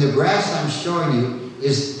what in the graphs I'm showing you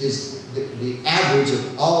is the average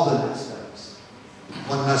of all the nut studies.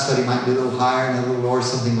 One nut study might be a little higher and a little lower,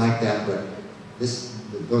 something like that, but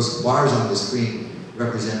those bars on the screen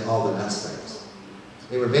represent all the nut studies.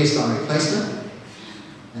 They were based on replacement,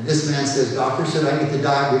 and this man says, "Doctor, should I eat the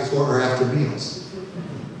diet before or after meals?"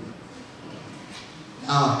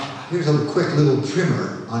 Now, here's a quick little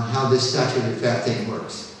primer on how this saturated fat thing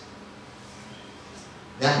works.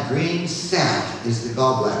 That green sac is the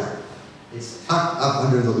gallbladder. It's tucked up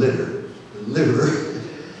under the liver,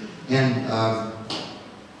 and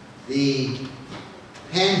the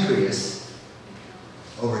pancreas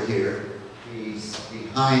over here, is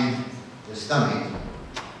behind the stomach,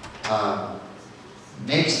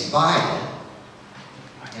 makes bile,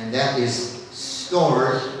 and that is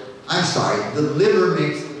stored. I'm sorry, the liver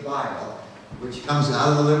makes the bile, which comes out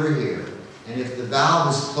of the liver here, and if the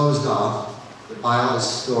valve is closed off, the bile is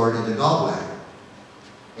stored in the gallbladder.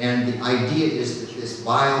 And the idea is that this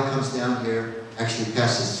bile comes down here, actually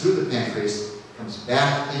passes through the pancreas, comes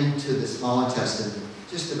back into the small intestine,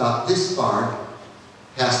 just about this far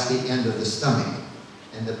past the end of the stomach.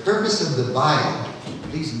 And the purpose of the bile,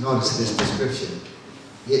 please notice this description,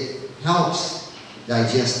 it helps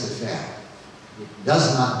digest the fat. It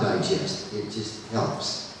does not digest, it just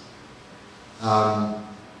helps. Bile,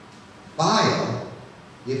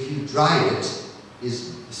 if you dry it,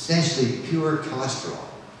 is essentially pure cholesterol.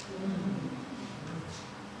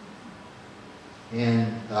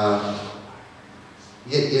 And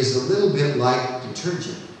it is a little bit like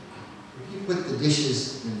detergent. If you put the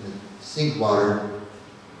dishes in the sink water,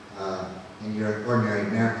 and you're an ordinary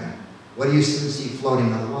American, what do you soon see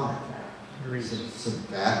floating on the water? Some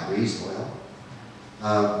fat, grease, oil.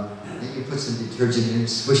 Then you put some detergent in,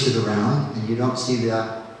 swish it around, and you don't see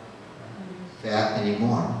that fat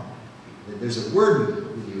anymore. There's a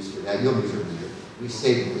word we use for that, you'll be familiar. We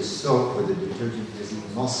say that the soap or the detergent has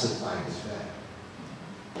emulsified the fat.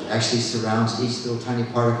 It actually surrounds each little tiny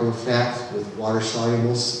particle of fat with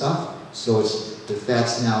water-soluble stuff, so the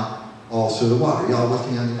fat's now all through the water. Y'all with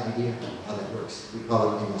me on the idea of how that works? We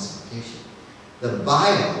call it emulsification. The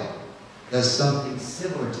bile does something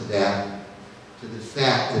similar to that, to the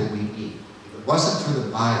fat that we eat. If it wasn't for the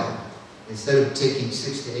bile, instead of taking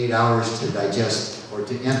 6 to 8 hours to digest or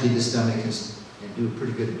to empty the stomach and do a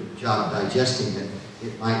pretty good job digesting it,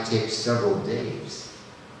 it might take several days.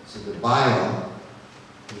 So the bile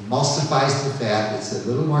emulsifies the fat. It's a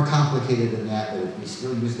little more complicated than that, but we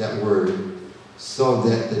still use that word so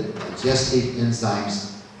that the digestive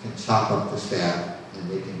enzymes can chop up the fat and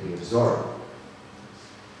they can be absorbed.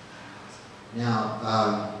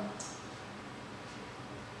 Now,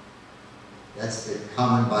 that's the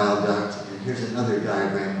common bile duct, and here's another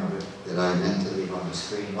diagram of it that I meant to leave on the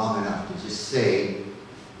screen long enough to just say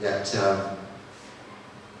that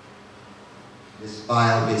this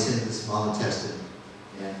bile gets into the small intestine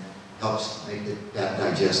and helps make the fat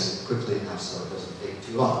digest quickly enough so it doesn't take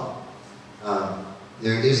too long.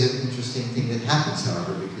 There is an interesting thing that happens,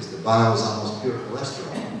 however, because the bile is almost pure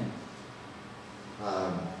cholesterol.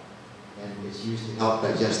 And it's used to help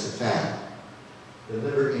digest the fat. The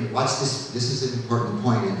liver, watch this, this is an important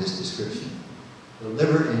point in this description. The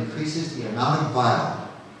liver increases the amount of bile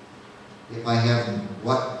if I have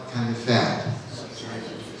what kind of fat?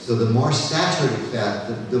 So the more saturated fat,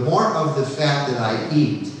 the more of the fat that I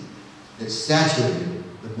eat that's saturated,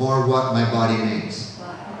 the more what my body makes.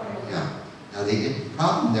 Yeah. Now the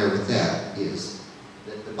problem there with that is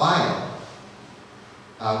that the bile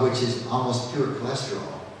which is almost pure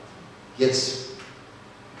cholesterol, gets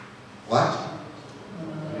what?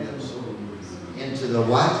 Into the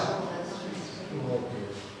what?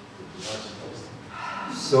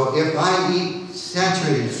 So if I eat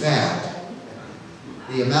saturated fat,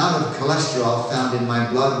 the amount of cholesterol found in my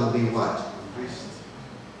blood will be what?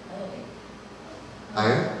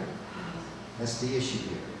 Higher? That's the issue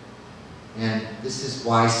here. And this is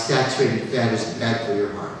why saturated fat is bad for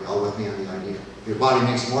your heart. You all with me on the idea? Your body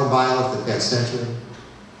makes more bile if the fat's saturated.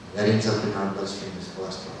 That ends up in our bloodstream as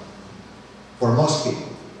cholesterol. For most people.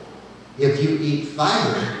 If you eat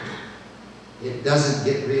fiber, it doesn't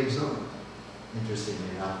get reabsorbed. Interestingly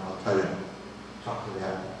enough, I'll try to talk to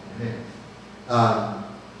that in a minute.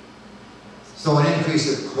 So an increase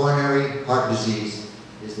of coronary heart disease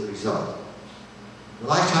is the result. The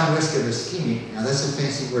lifetime risk of ischemia, now that's a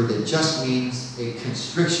fancy word that just means a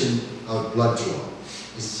constriction of blood flow.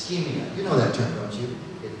 Ischemia, you know that term, don't you?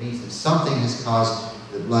 It means that something has caused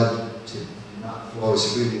the blood to not flow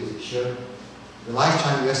as freely as it should. The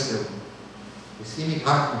lifetime risk of ischemic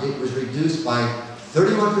heart was reduced by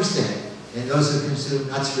 31% in those who consume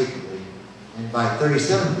nuts frequently, and by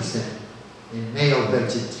 37% in male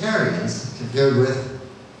vegetarians compared with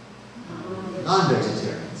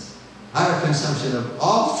non-vegetarians. Higher consumption of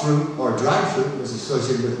all fruit or dried fruit was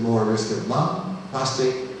associated with more risk of lung,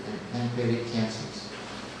 prostate, and pancreatic cancers.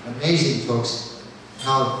 Amazing, folks,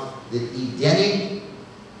 how the Edenic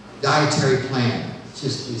dietary plan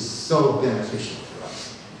just is so beneficial for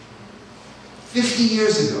us. 50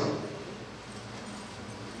 years ago,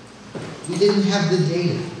 we didn't have the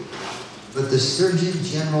data, but the Surgeon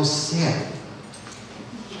General said,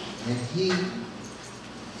 and he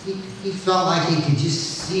felt like he could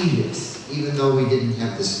just see this, even though we didn't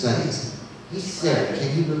have the studies. He said,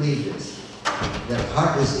 can you believe this, that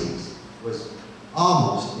heart disease was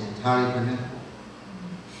almost entirely preventable.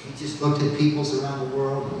 He just looked at peoples around the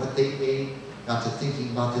world and what they ate, got to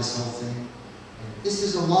thinking about this whole thing. And this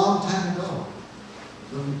is a long time ago,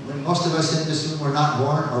 when most of us in this room were not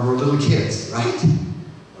born or were little kids, right?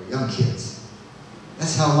 Or young kids.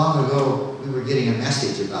 That's how long ago we were getting a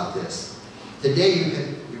message about this. Today you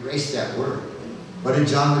can erase that word. What did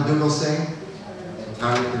John McDougall say?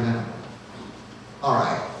 Entirely preventable. All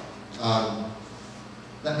right.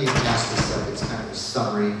 Let me pass this up. It's kind of a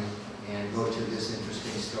summary and go to this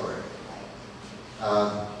interesting story.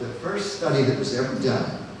 The first study that was ever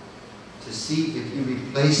done to see if you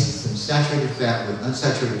replaced some saturated fat with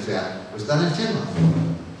unsaturated fat was done in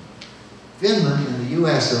Finland. Finland and the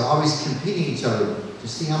US are always competing each other to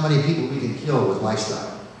see how many people we can kill with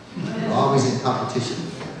lifestyle. We're always in competition.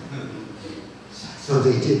 So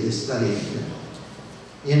they did this study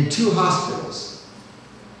in 2 hospitals.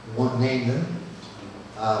 We won't name them.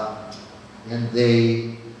 And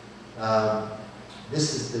they,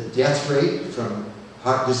 this is the death rate from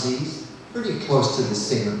heart disease, pretty close to the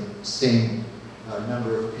same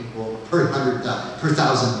number of people per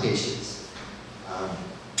 1,000 patients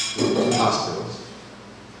in 2 hospitals.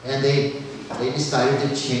 And they decided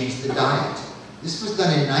to change the diet. This was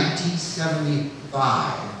done in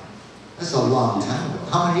 1975. That's a long time ago.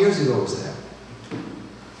 How many years ago was that?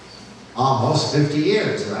 Almost 50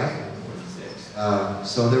 years, right?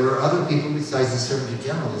 So there were other people besides the Surgeon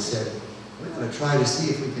General that said, we're going to try to see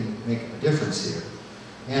if we can make a difference here.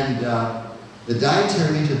 And the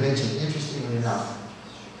dietary intervention, interestingly enough,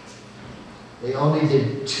 they only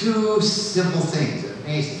did 2 simple things,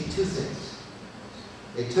 amazing, 2 things.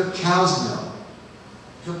 They took cow's milk,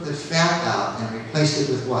 took the fat out, and replaced it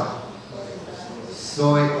with what?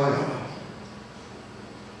 Soy oil.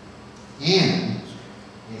 And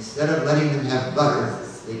instead of letting them have butter,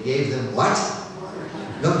 they gave them what?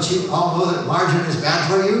 Don't you all know that margarine is bad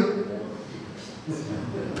for you?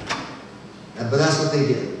 But that's what they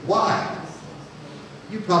did. Why?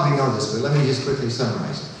 You probably know this, but let me just quickly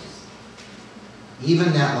summarize it.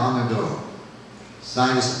 Even that long ago,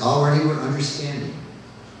 scientists already were understanding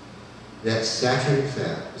that saturated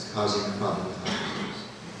fat was causing a problem with heart disease.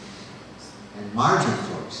 And margarine,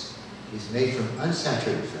 folks, is made from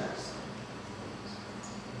unsaturated fats.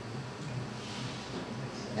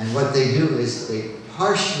 And what they do is they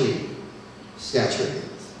partially saturate it.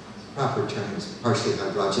 The proper term is partially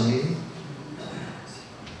hydrogenated.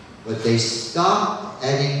 But they stop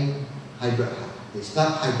adding they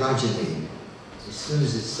stop hydrogenating it as soon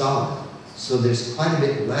as it's solid. So there's quite a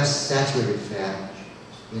bit less saturated fat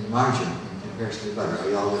in margarine in comparison to butter. Are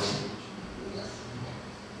you all listening?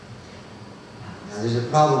 Now there's a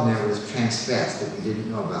problem there with trans fats that we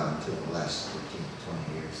didn't know about until the last 15 to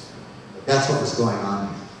 20 years. But that's what was going on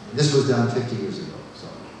here. And this was done 50 years ago. So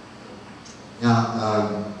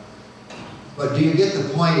now, But do you get the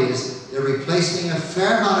point is, they're replacing a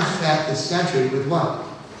fair amount of fat that's saturated with what?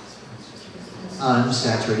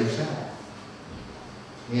 Unsaturated fat.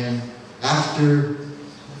 And after,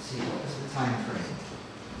 let's see, what was the time frame?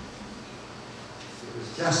 It was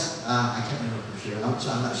just, I can't remember for sure,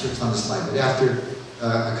 I'm not sure it's on the slide, but after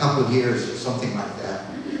a couple of years or something like that,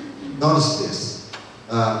 notice this,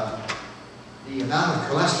 the amount of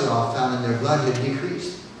cholesterol found in their blood had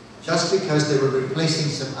decreased, just because they were replacing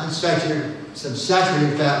some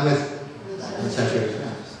saturated fat with unsaturated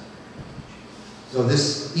fat. So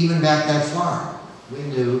this, even back that far, we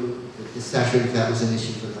knew that the saturated fat was an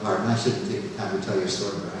issue for the heart, and I shouldn't take the time to tell you a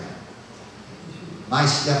story, but I am. My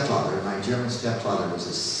stepfather, my German stepfather, was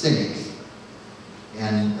a cynic,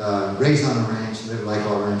 and raised on a ranch, lived like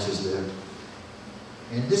all ranchers live.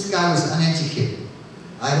 And this guy was uneducated.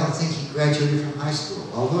 I don't think he graduated from high school,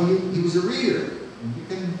 although he was a reader. And you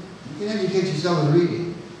can educate yourself with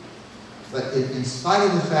reading. But in spite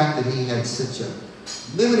of the fact that he had such a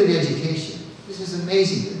limited education, this is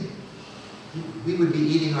amazing to me. We would be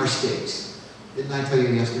eating our steaks. Didn't I tell you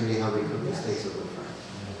yesterday how we cook the steaks over the fire?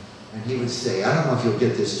 And he would say, I don't know if you'll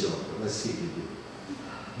get this joke, but let's see if you do.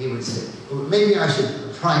 He would say, well, maybe I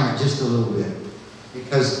should prime it just a little bit.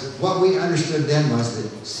 Because what we understood then was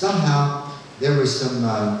that somehow there was some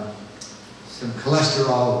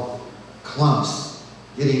cholesterol clumps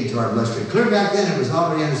getting into our bloodstream. Clear back then, it was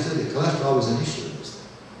already understood that cholesterol was an issue in this thing.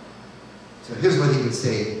 So here's what he would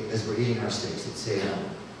say as we're eating our steaks. He'd say,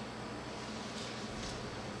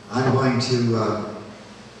 I'm going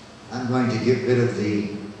to get rid of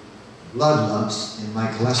the blood lumps in my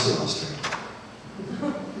cholesterol stream.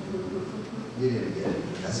 You didn't get it,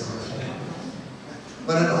 but that's all right.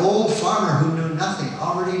 But an old farmer who knew nothing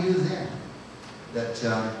already knew then that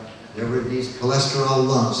there were these cholesterol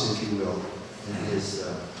lumps, if you will, in his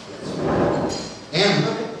bloodstream.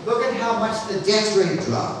 And look at how much the death rate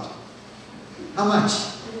dropped. How much?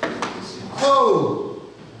 Whoa!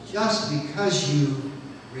 Just because you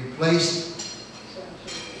replaced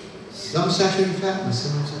some saturated fat with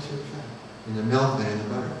some unsaturated fat in the milk and in the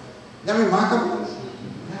butter. Isn't that remarkable?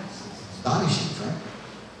 That's astonishing, Frank.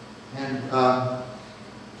 And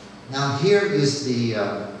now here is the,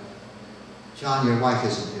 John, your wife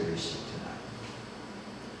isn't here tonight.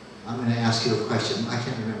 I'm going to ask you a question. I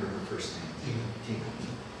can't remember her first name. Tina.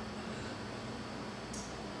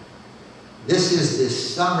 This is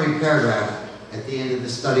this summary paragraph at the end of the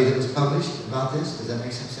study that was published about this. Does that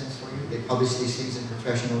make some sense for you? They publish these things in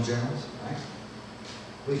professional journals, right?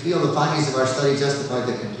 We feel the findings of our study justify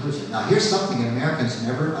the conclusion. Now, here's something Americans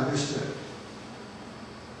never understood.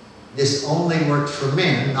 This only worked for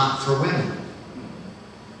men, not for women.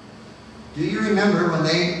 Do you remember when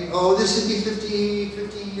they, this would be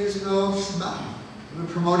 50 years ago, we were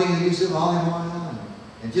promoting the use of olive oil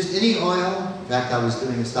and just any oil. In fact, I was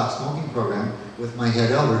doing a stop smoking program with my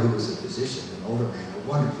head elder, who was a physician, an older man, a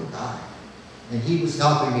wonderful guy. And he was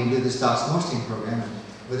helping me do the stop smoking program. And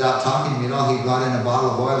without talking to me at all, he brought in a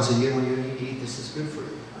bottle of oil and said, you need to eat this, is good for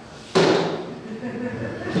you.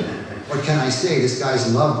 What can I say? This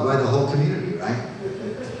guy's loved by the whole community, right?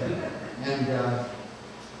 And,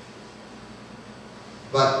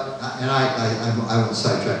 I won't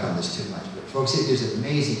sidetrack on this too much, but folks, it is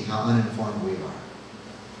amazing how uninformed we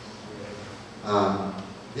are.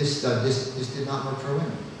 This did not work for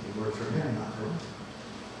women. It worked for men, not for women.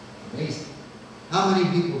 Amazing. How many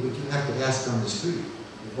people would you have to ask on the street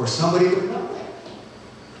before somebody would know that?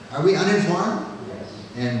 Are we uninformed? Yes.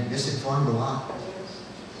 And misinformed a lot?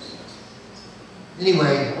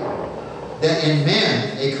 Anyway, that in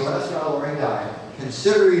men, a cholesterol-lowering diet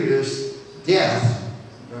considerably reduced death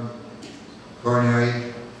from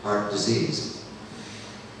coronary heart disease.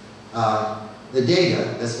 The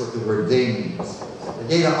data, that's what the word "they" means. The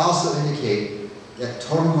data also indicate that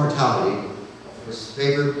total mortality was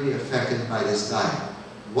favorably affected by this diet.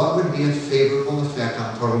 What would be a favorable effect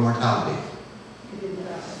on total mortality?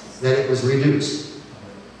 That it was reduced.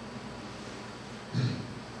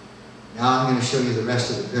 Now I'm going to show you the rest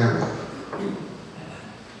of the paragraph.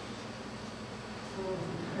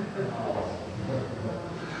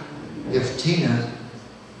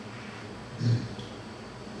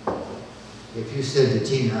 If you said to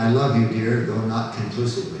Tina, I love you, dear, though not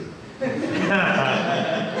conclusively.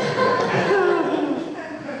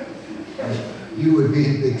 You would be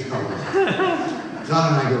in big trouble.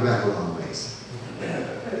 John and I go back a long ways.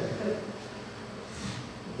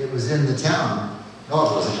 It was in the town.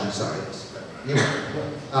 Oh, it wasn't, I'm sorry. But anyway,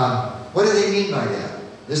 what do they mean by that?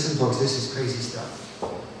 Listen, folks, this is crazy stuff.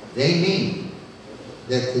 They mean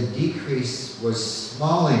that the decrease was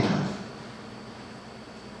small enough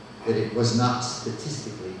that it was not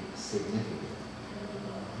statistically significant.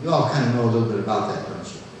 You all kind of know a little bit about that, don't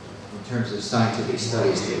you? In terms of scientific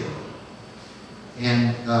studies data.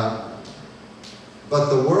 And, but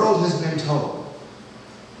the world has been told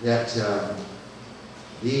that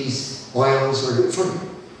these oils are good for you.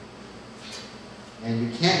 And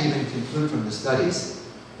you can't even conclude from the studies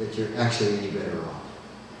that you're actually any better off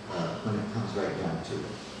when it comes right down to it.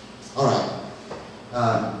 All right.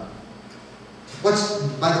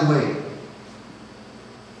 By the way,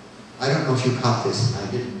 I don't know if you caught this,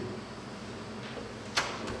 I didn't.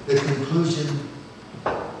 The conclusion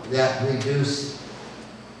that reduced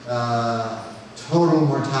total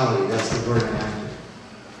mortality, that's the word I'm after.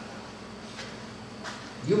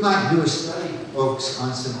 You might do a study, folks,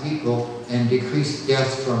 on some people and decrease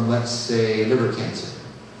death from, let's say, liver cancer.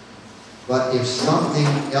 But if something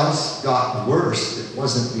else got worse that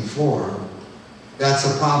wasn't before, that's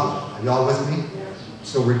a problem. Are y'all with me?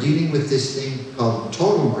 So we're dealing with this thing called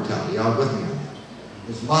total mortality. Y'all with me on that?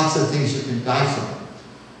 There's lots of things you can die from.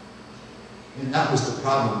 And that was the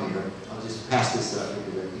problem here. I'll just pass this up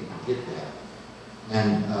because I think you get that.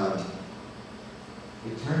 And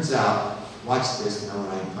it turns out, watch this now when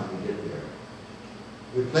I finally get there.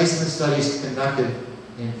 Replacement studies conducted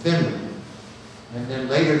in Finland, and then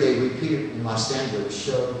later they repeated in Los Angeles,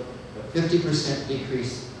 showed a 50%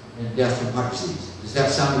 decrease in death from heart disease. Does that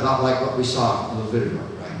sound about like what we saw a little bit ago,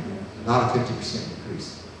 right? About a 50%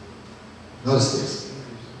 decrease. Notice this.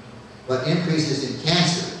 But increases in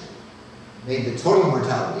cancer made the total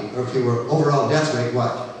mortality, or if you were overall death rate,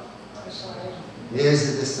 what?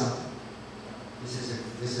 Isn't this something?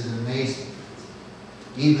 This is amazing.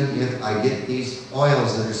 Even if I get these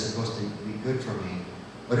oils that are supposed to be good for me,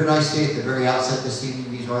 what did I say at the very outset this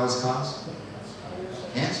evening these oils cause?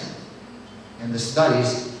 Cancer. And the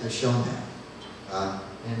studies have shown that.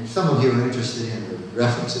 And some of you are interested in the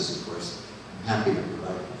references, of course. I'm happy to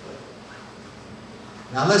provide them.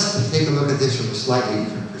 Now let's take a look at this from a slightly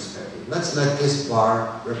different perspective. Let's let this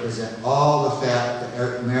bar represent all the fat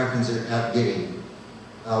that Americans are getting.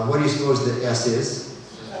 What do you suppose the S is?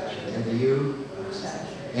 And the U?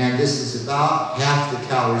 And this is about half the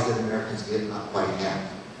calories that Americans get, not quite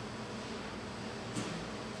half.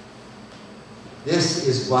 This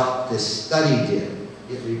is what this study did.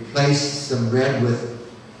 It replaced some red with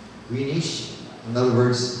greenish. In other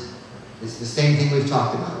words, it's the same thing we've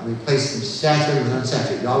talked about. Replace some saturated with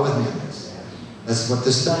unsaturated. Y'all with me on this? That's what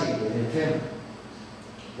the study did in Finland.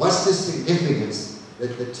 What's the significance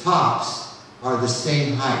that the tops are the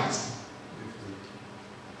same height?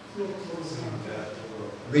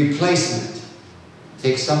 Replacement.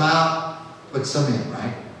 Take some out, put some in,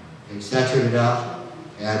 right? Take saturated out,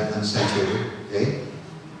 add unsaturated, okay?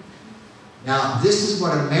 Now, this is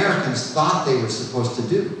what Americans thought they were supposed to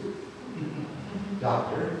do.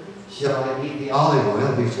 Doctor, shall I eat the olive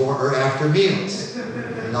oil before or after meals?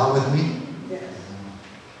 Are y'all with me? Yes.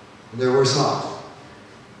 They're worse off.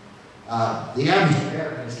 The average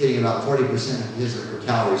American is getting about 40% of his or her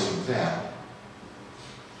calories from fat.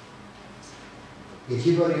 If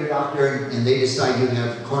you go to your doctor and they decide you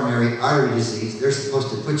have coronary artery disease, they're supposed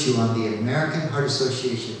to put you on the American Heart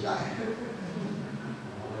Association diet,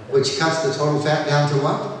 which cuts the total fat down to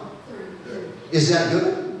what? Is that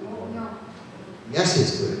good? No. Yes,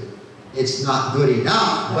 it's good. It's not good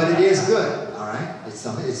enough, but it is good. All right? It's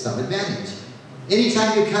some advantage.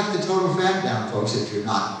 Anytime you cut the total fat down, folks, if you're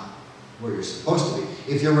not where you're supposed to be.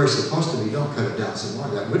 If you're where you're supposed to be, don't cut it down some more.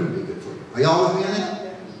 That wouldn't be good for you. Are y'all with me on that?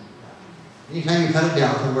 Anytime you cut it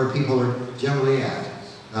down from where people are generally at,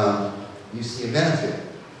 you see a benefit.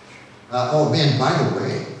 Oh, and by the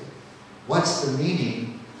way, what's the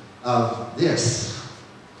meaning of this?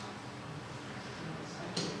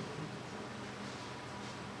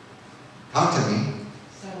 Talk to me.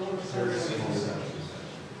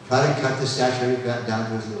 Try to cut the saturated fat down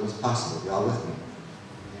to as little as possible. Y'all with me?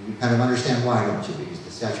 And you kind of understand why, don't you? Because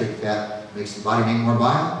the saturated fat makes the body make more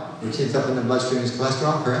bile, which ends up in the bloodstream as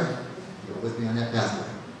cholesterol, correct? You're with me on that pathway.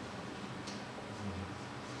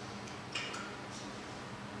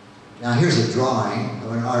 Now here's a drawing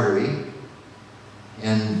of an artery,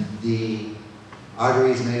 and the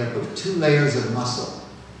artery is made up of 2 layers of muscle,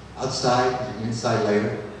 outside and inside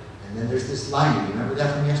layer, and then there's this lining. You remember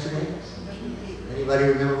that from yesterday? Anybody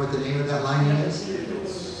remember what the name of that lining is?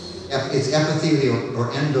 It's epithelial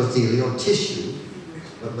or endothelial tissue,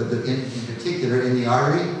 but in particular in the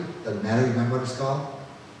artery, doesn't matter, remember what it's called?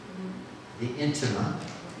 The intima.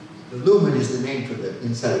 The lumen is the name for the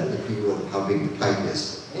inside of it, if you will, how big the pipe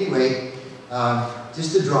is. Anyway,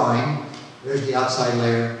 just a drawing. There's the outside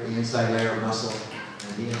layer, the inside layer of muscle,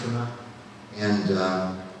 and the intima. And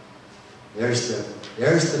there's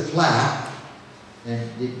the plaque,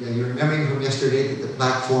 And you're remembering from yesterday that the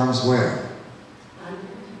plaque forms where?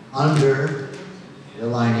 Under the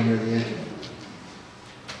lining or the entrail.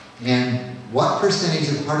 And what percentage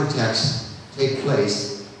of heart attacks take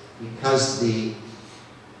place because the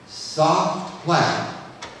soft plaque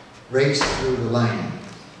breaks through the lining?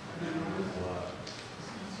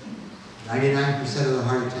 99% of the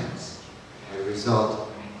heart attacks are a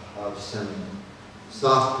result of some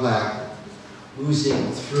soft plaque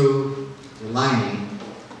oozing through the lining,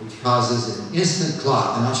 which causes an instant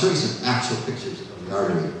clot. And I'll show you some actual pictures of the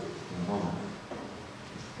artery in a moment.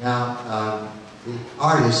 Now, the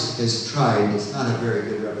artist has tried, it's not a very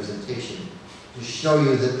good representation, to show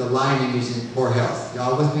you that the lining is in poor health.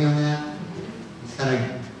 Y'all with me on that? It's kind of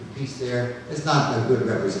a piece there. It's not a good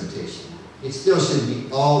representation. It still should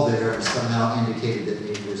be all there and somehow indicated that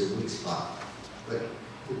maybe there's a weak spot. But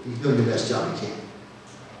he's doing the best job he can.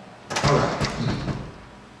 All right.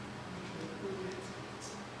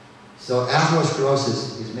 So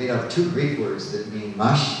atherosclerosis is made of two Greek words that mean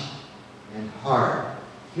mush and hard.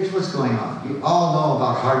 Here's what's going on. You all know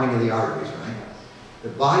about hardening of the arteries, right? The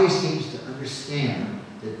body seems to understand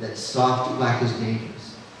that soft plaque is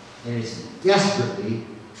dangerous. And it's desperately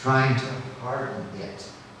trying to harden it.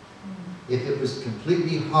 If it was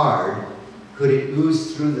completely hard, could it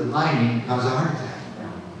ooze through the lining and cause a heart attack?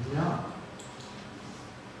 No.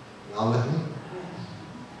 Y'all with me?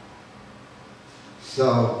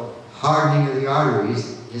 So, hardening of the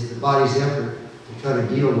arteries is the body's effort to try to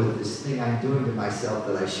deal with this thing I'm doing to myself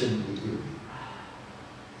that I shouldn't be doing.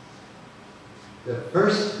 The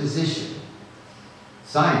first physician,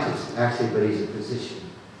 scientist actually, but he's a physician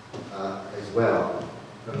as well,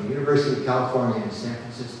 from the University of California in San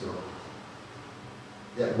Francisco,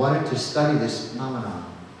 that wanted to study this phenomenon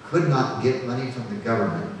could not get money from the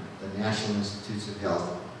government, the National Institutes of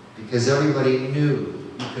Health, because everybody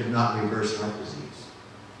knew you could not reverse heart disease.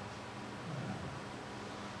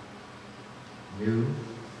 Knew?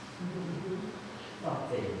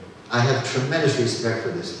 I have tremendous respect for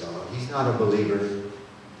this fellow. He's not a believer.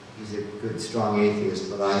 He's a good, strong atheist,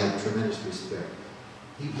 but I have tremendous respect.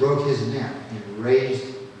 He broke his neck and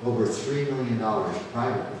raised over $3 million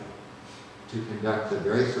privately to conduct the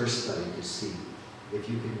very first study to see if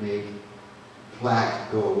you could make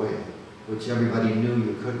plaque go away, which everybody knew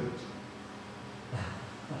you couldn't.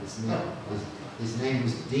 His name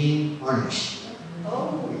was Dean Ornish.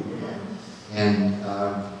 Oh, And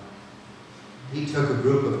he took a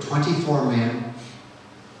group of 24 men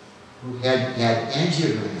who had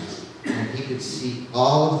angiograms, and he could see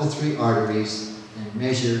all of the three arteries and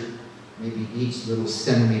measure maybe each little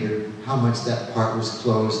centimeter how much that part was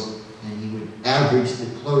closed, and he would average the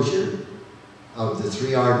closure of the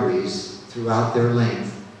three arteries throughout their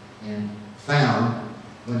length, and found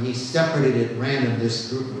when he separated at random this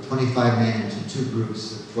group of 25 men into two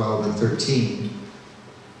groups of 12 and 13,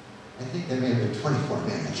 I think there may have been 24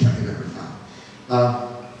 men, I can't remember now,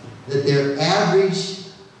 that their average,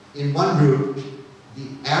 in one group,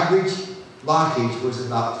 the average blockage was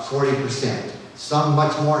about 40%. Some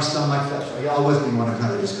much more, some much less. Are y'all with me what I'm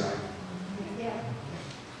trying to describe? yeah.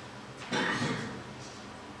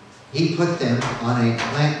 He put them on a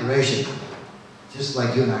plant regime, just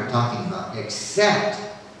like you and I are talking about, except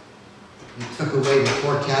he took away the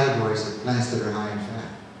 4 categories of plants that are high in fat.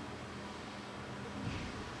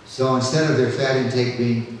 So instead of their fat intake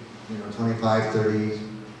being, 25, 30,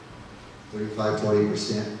 35,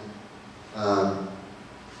 40%,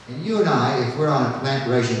 and you and I, if we're on a plant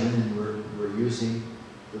regimen and we're using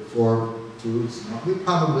the 4 foods, we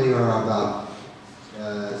probably are about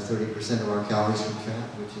 30% of our calories from fat,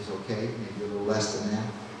 which is okay, maybe a little less than that.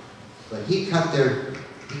 But he cut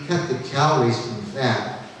the calories from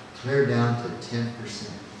fat clear down to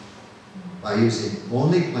 10% by using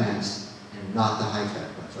only plants and not the high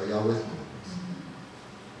fat plants. Are y'all with me?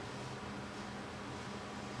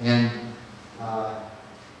 And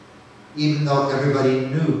even though everybody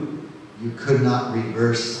knew you could not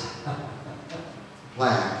reverse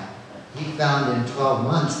plaque, he found in 12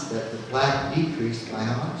 months that the plaque decreased by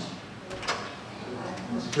how much?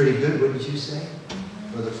 That's pretty good, wouldn't you say,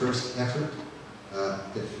 for the first effort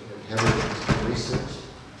that ever been researched.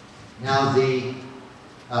 Now the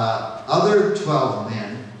other 12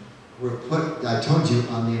 men were put, I told you,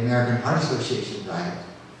 on the American Heart Association diet.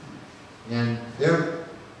 And their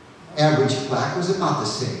average plaque was about the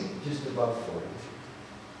same, just above 40.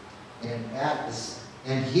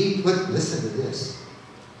 And he put, listen to this,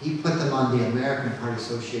 he put them on the American Heart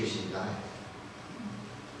Association diet.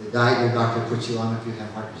 The diet your doctor puts you on if you have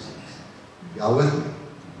heart disease. Y'all with me?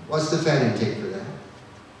 What's the fat intake for that?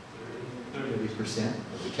 30%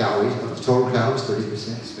 of the calories, of the total calories,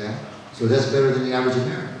 30% is fat. So that's better than the average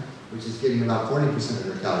American, which is getting about 40% of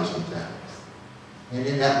their calories from fat. And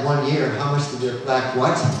in that 1 year, how much did their plaque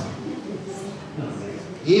what?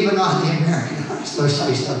 Even on the American Heart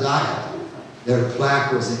Association diet, their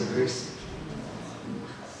plaque was increasing.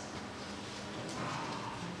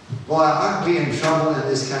 Boy, aren't we in trouble in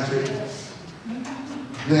this country?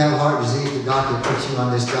 You have heart disease, the doctor puts you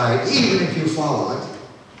on this diet, even if you follow it,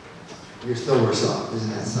 you're still worse off.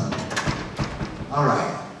 Isn't that something? All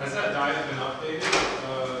right. Has that diet been updated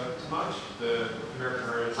too much? The American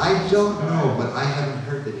Heart Association? I don't know, but I haven't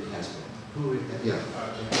heard that it has been. Who is that? Yeah.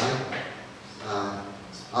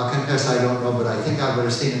 I'll confess I don't know, but I think I would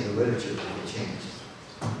have seen in the literature that it changed.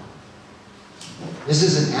 This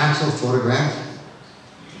is an actual photograph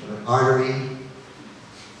of an artery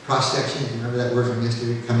cross-section. Remember that word from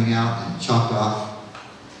yesterday? Coming out and chopped off.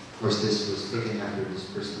 Of course, this was taken after this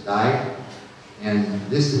person died. And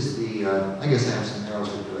this is the, I guess I have some arrows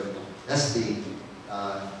to do it. That's the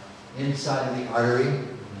inside of the artery.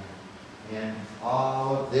 And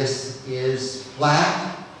all of this is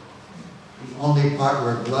plaque. The only part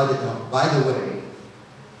where blood is, oh, by the way,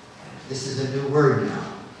 this is a new word now.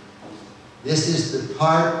 This is the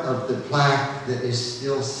part of the plaque that is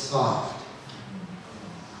still soft.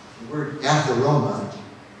 The word atheroma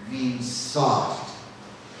means soft.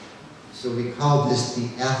 So we call this the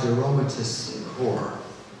atheromatous core.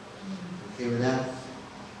 Okay with that?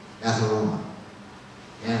 Atheroma.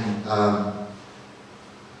 And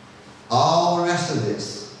all the rest of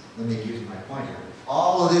this, let me use my pointer.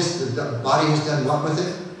 All of this, the body has done what with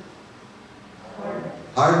it?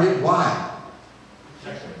 Hardened it. Why?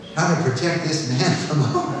 Trying to protect this man from a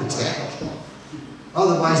heart attack.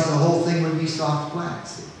 Otherwise, the whole thing would be soft plaque.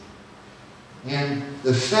 See? And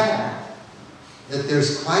the fact that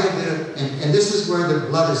there's quite a bit of, and this is where the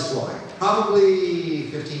blood is flowing, probably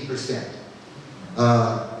 15%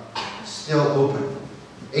 still open,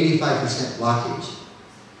 85% blockage.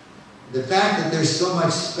 The fact that there's so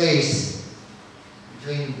much space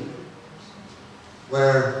between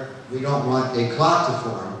where we don't want a clot to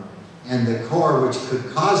form and the core which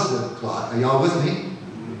could cause the clot. Are y'all with me?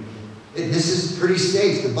 This is pretty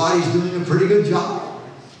safe. The body's doing a pretty good job,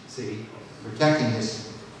 see, protecting this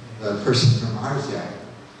person from a heart attack.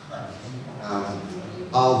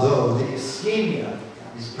 Although the ischemia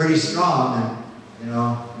is pretty strong, and you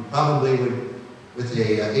know, you probably would, with a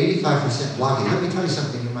 85% blockage. Let me tell you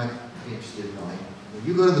something you might be interested in knowing. When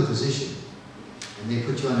you go to the physician and they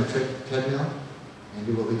put you on a treadmill and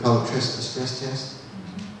do what we call a stress test,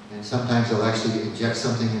 and sometimes they'll actually inject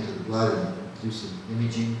something into the blood and do some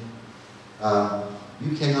imaging.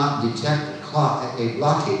 You cannot detect a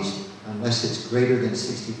blockage unless it's greater than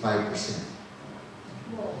 65%.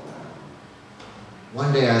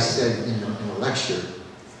 One day I said in a lecture,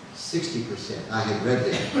 60%. I had read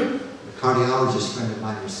that. A cardiologist friend of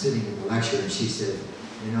mine was sitting in the lecture and she said,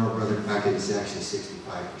 you know, Brother Brackett, it's actually 65%.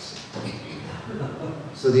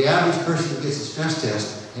 So the average person who gets a stress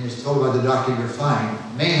test and is told by the doctor you're fine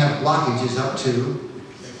may have blockages up to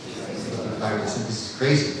 65%. This is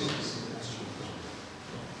crazy.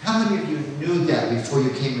 How many of you knew that before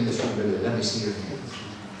you came in this room today? Let me see your hands.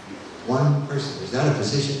 One person. Is that a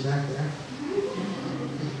physician back there?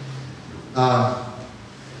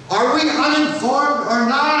 Are we uninformed or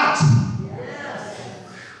not? Yes.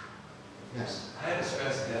 Yes. I had a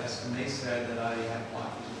stress test, and they said that I had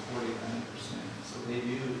blockage of 40–90%. So they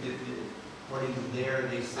do, according to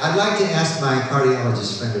they said... I'd like to ask my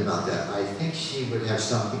cardiologist friend about that. I think she would have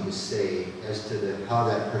something to say as to how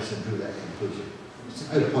that person drew that conclusion. It's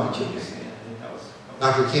a good point, Jim.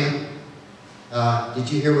 Dr. Kim, did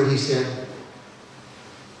you hear what he said?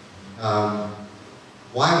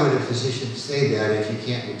 Why would a physician say that if you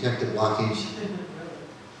can't detect a blockage?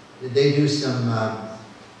 Did they do some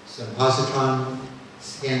positron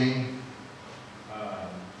scanning?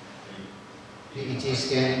 PET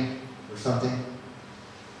scanning or something?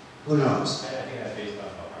 Who knows? I think that's based on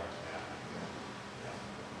the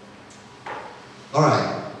heart. All right.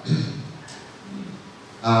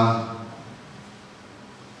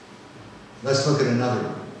 Let's look at another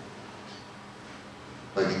one.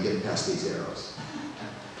 If I can get past these arrows.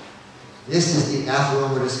 This is the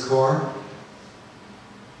atheromatous core.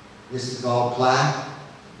 This is all plaque.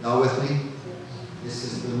 Y'all with me? This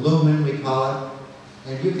is the lumen, we call it.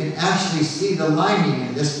 And you can actually see the lining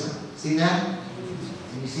in this one. See that?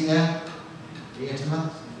 Can you see that? The intima?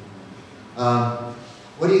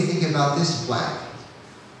 What do you think about this plaque?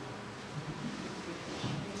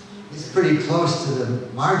 It's pretty close to the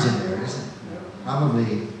margin there, isn't it?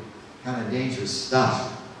 Probably kind of dangerous stuff.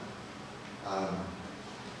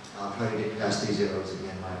 I'll try to get past these arrows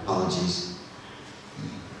again, my apologies.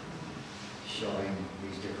 showing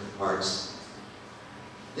these different parts.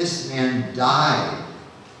 This man died.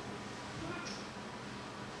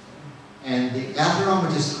 And the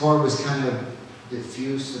atheromatous core was kind of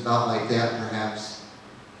diffuse, about like that perhaps.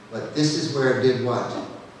 But this is where it did what?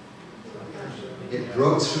 It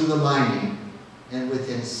broke through the lining, and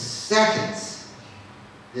within seconds,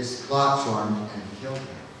 this clot formed and killed him.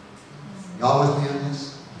 Y'all with me on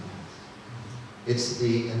this?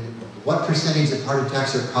 What percentage of heart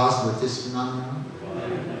attacks are caused with this phenomenon?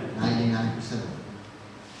 99% of them.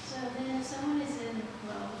 So then if someone is in,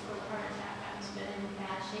 well, before the heart attack happens, but in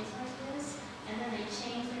bad shape like this, and then they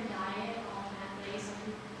change their diet all that ways like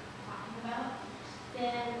we're talking about,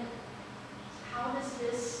 then how does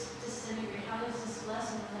this disintegrate? How does this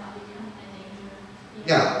lessen without becoming a danger? You know?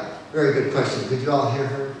 Yeah, very good question. Could you all hear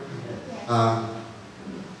her?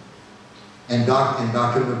 And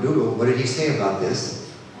Dr. McDougall, what did he say about this?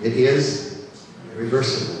 It is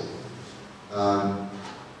reversible.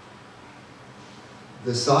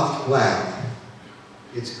 The soft plaque,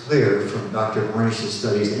 it's clear from Dr. Ornish's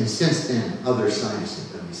studies, and since then other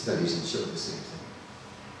scientists have done these studies and showed the same thing.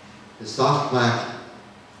 The soft plaque,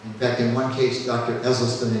 in fact, in one case, Dr.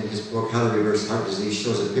 Esselstyn in his book, How to Reverse Heart Disease,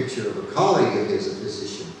 shows a picture of a colleague of his, a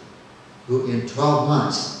physician, who in 12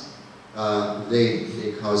 months,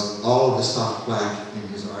 they caused all of the soft plaque in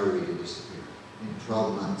his artery to disappear in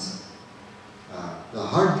 12 months. The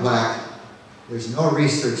hard plaque, there's no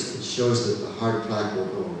research that shows that the hard plaque will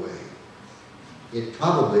go away. It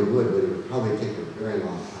probably would, but it would probably take a very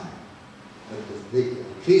long time. But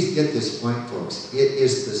please get this point, folks. It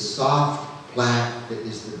is the soft plaque that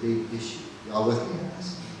is the big issue. Y'all with me on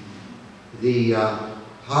this? The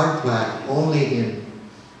hard plaque only in,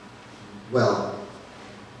 well,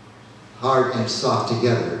 hard and soft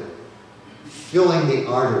together, filling the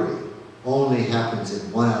artery only happens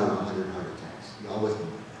in 1 out of 100 heart attacks. Y'all with me on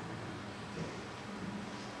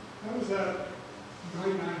that? How does that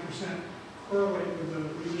 99% correlate with the,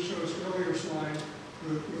 you just showed us earlier slide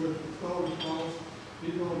with 12 and 12,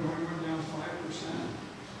 people going down 5%?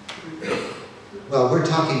 Well, we're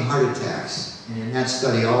talking heart attacks, and in that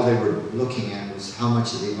study, all they were looking at was how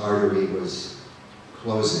much of the artery was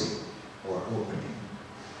closing or opening.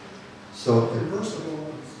 So,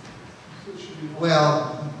 reversible, it should be.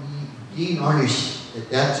 Well, Dean Ornish, at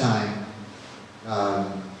that time,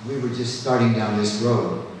 we were just starting down this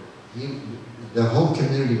road. The whole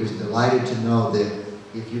community was delighted to know that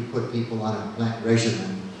if you put people on a plant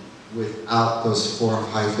regimen without those 4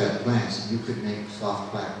 high-fat plants, you could make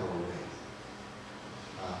soft plaque go away.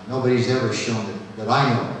 Nobody's ever shown that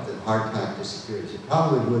I know of that hard plaque disappears. It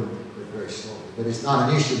probably would, but very slowly. But it's not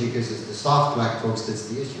an issue because it's the soft plaque, folks, that's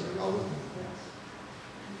the issue. Are y'all with me?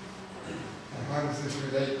 How does this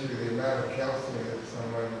relate to the amount of calcium that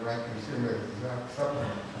someone might consume as a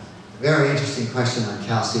supplement? Very interesting question on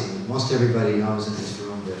calcium. Most everybody knows in this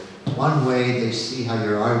room that one way they see how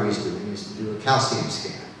your artery is doing is to do a calcium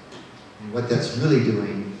scan. And what that's really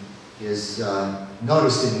doing is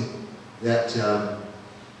noticing that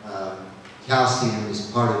calcium is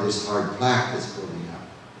part of this hard plaque that's building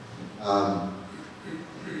up.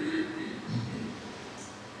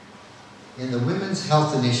 In the Women's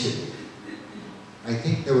Health Initiative, I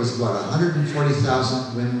think there was, what,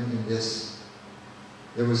 140,000 women in this.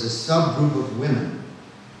 There was a subgroup of women.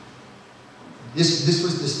 This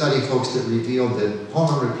was the study, folks, that revealed that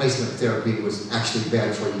hormone replacement therapy was actually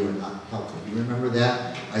bad for you and not helpful. Do you remember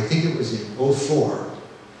that? I think it was in 2004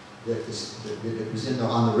 that it was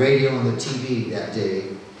on the radio and the TV that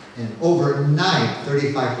day. And overnight,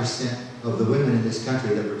 35% of the women in this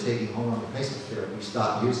country that were taking hormone replacement therapy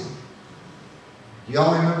stopped using it. Do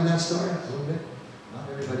y'all remember that story a little bit? Not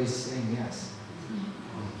everybody's saying yes.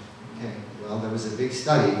 Okay, well, there was a big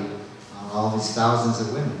study on all these thousands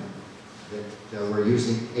of women that were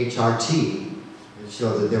using HRT that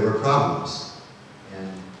showed that there were problems.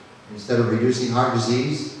 And instead of reducing heart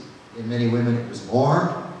disease, in many women it was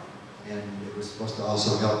more, and it was supposed to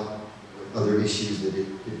also help with other issues that it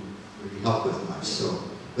didn't really help with much. So,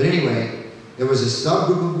 but anyway, there was a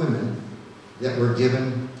subgroup of women that were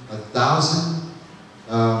given 1,000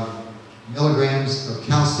 milligrams of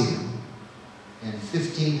calcium and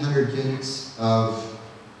 1,500 units of,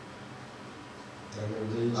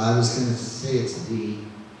 I was going to say it's D,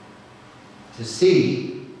 to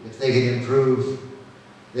see if they could improve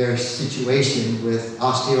their situation with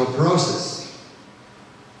osteoporosis.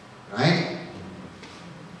 Right?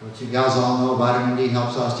 Don't you gals all know vitamin D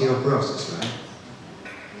helps osteoporosis, right?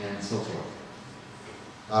 And so forth.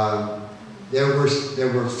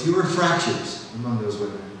 There were fewer fractures among those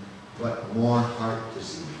women, but more heart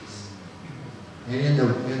disease. And in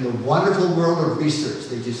the wonderful world of research,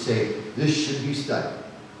 they just say, this should be studied.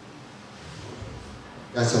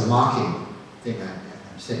 That's a mocking thing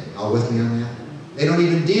I'm saying. All with me on that? They don't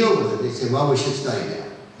even deal with it. They say, well, we should study that.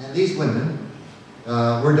 And these women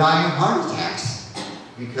were dying of heart attacks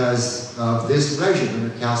because of this regimen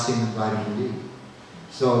of calcium and vitamin D.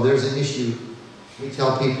 So there's an issue. We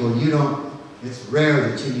tell people, it's rare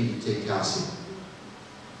that you need to take calcium.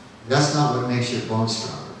 That's not what makes your bones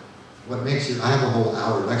stronger. What makes I have a whole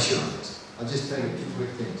hour lecture on this. I'll just tell you 2 quick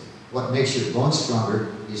things. What makes your bones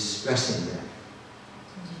stronger is stressing them.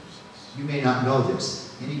 You may not know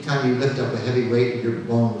this. Anytime you lift up a heavy weight, your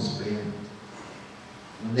bones bend.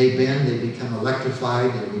 When they bend, they become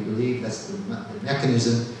electrified, and we believe that's the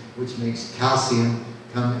mechanism which makes calcium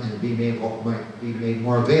come and be made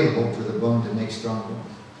more available for the bone to make strong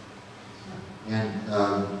bones. And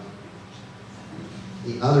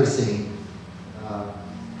the other thing,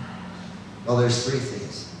 well, there's 3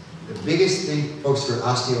 things. The biggest thing, folks, for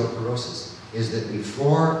osteoporosis is that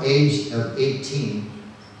before age of 18,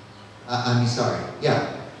 up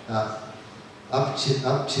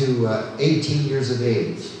to 18 years of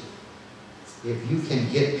age, if you can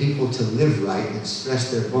get people to live right and stress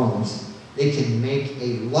their bones, they can make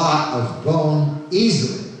a lot of bone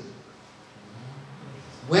easily.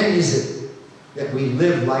 When is it that we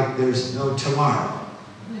live like there's no tomorrow?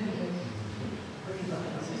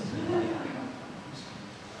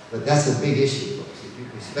 But that's a big issue, folks,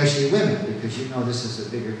 especially women, because you know this is a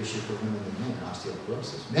bigger issue for women than men,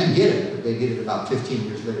 osteoporosis. Men get it, but they get it about 15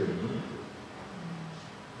 years later than women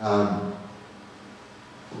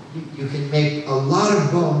do. You can make a lot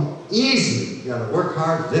of bone easily. You got to work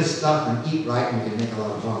hard, lift stuff, and eat right, and you can make a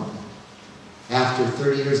lot of bone. After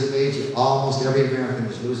 30 years of age, almost every American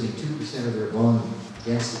is losing 2% of their bone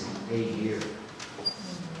density a year.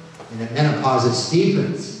 And at menopause, it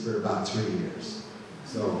steepens for about 3 years.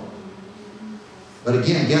 So, but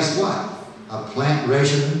again, guess what? A plant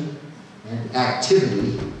regimen and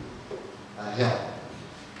activity help.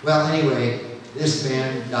 Well, anyway, this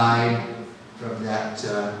man died from that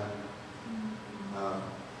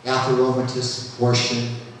atheromatous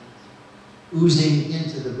portion oozing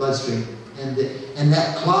into the bloodstream. And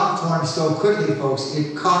that clot formed so quickly, folks,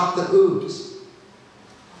 it caught the ooze.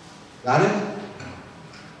 Got it?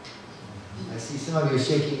 I see some of you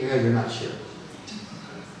shaking your head, you're not sure.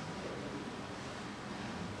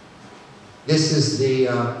 This is the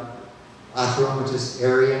atheromatous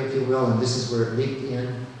area, if you will, and this is where it leaked in,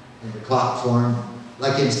 and the clot formed,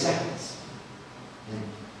 like in seconds. And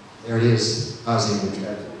there it is, causing the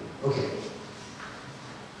tragedy. Okay.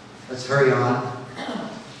 Let's hurry on.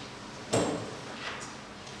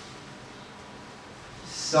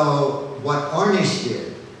 So, what Ornish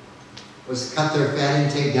did was cut their fat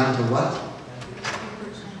intake down to what?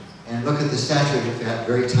 And look at the saturated fat,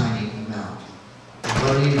 very tiny amount.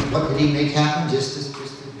 What did he make happen? Just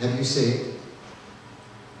to have you say it.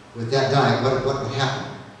 With that diet, what would happen?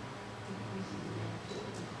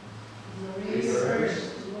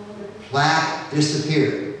 Plaque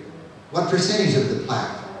disappeared. What percentage of the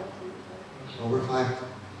plaque? Over 5.5%.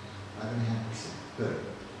 Good.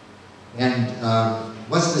 And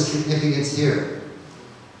what's the significance here?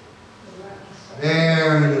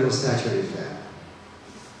 Very little saturated fat.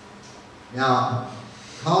 Now,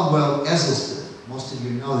 Caldwell Esselstyn, most of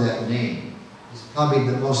you know that name. He's probably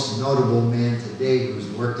the most notable man today who's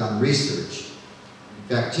worked on research.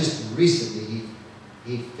 In fact, just recently,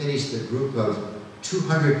 he finished a group of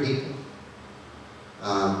 200 people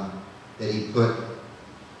that he put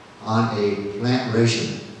on a plant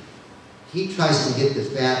regimen. He tries to get the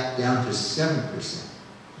fat down to 7%.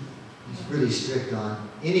 He's really strict on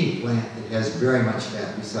any plant that has very much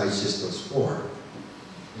fat besides just those 4.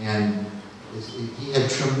 And he had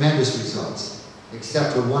tremendous results,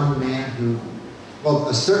 except for one man who, well,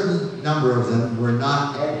 a certain number of them were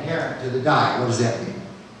not adherent to the diet. What does that mean?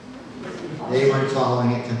 They weren't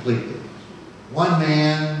following it completely. One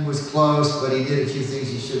man was close, but he did a few things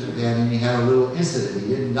he shouldn't have had, and he had a little incident. He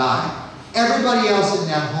didn't die. Everybody else in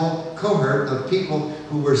that whole cohort of people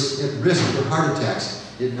who were at risk for heart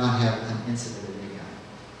attacks did not have an incident of any kind.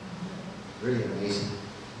 Really amazing.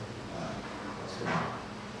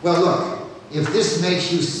 Well, look, if this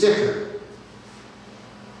makes you sicker,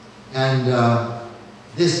 and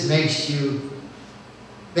this makes you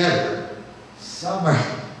better, somewhere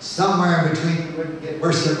in between it wouldn't get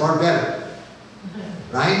worse or better.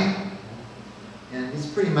 Right? And it's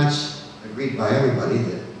pretty much agreed by everybody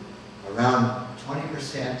that around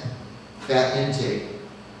 20% fat intake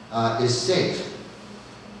is safe.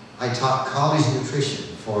 I taught college nutrition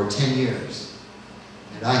for 10 years,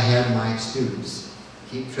 and I had my students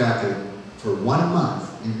keep track of for 1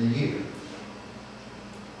 month in the year,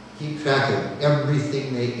 keep track of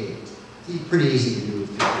everything they ate. It's pretty easy to do with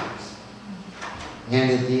computers.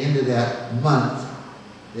 And at the end of that month,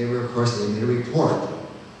 they were, of course, they made a report.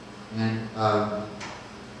 And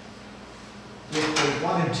if they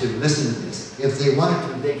wanted to, listen to this, if they wanted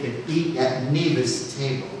to, they could eat at Neva's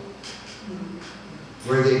table,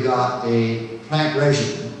 where they got a plant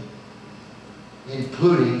regimen,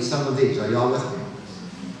 including some of these. Are y'all with me?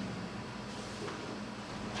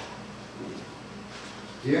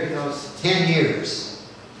 During those 10 years,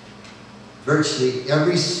 virtually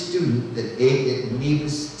every student that ate at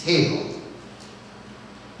Neva's table,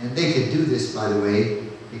 and they could do this, by the way,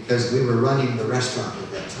 because we were running the restaurant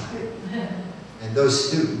at that time. And those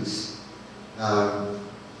students,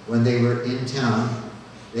 when they were in town,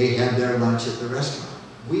 they had their lunch at the restaurant.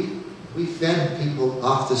 We fed people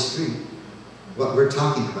off the street what we're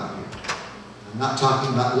talking about here. I'm not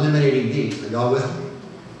talking about eliminating these. Are y'all with me?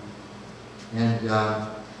 And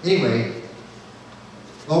anyway,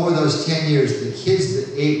 over those 10 years, the kids that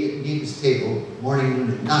ate at Neva's table, morning,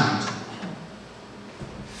 noon, and night,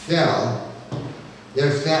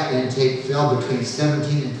 their fat intake fell between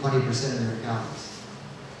 17 and 20% of their calories.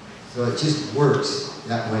 So it just works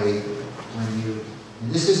that way when you,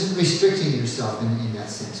 and this isn't restricting yourself in that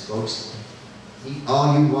sense, folks. Eat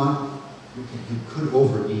all you want. You could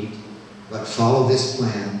overeat, but follow this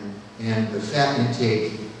plan, and the fat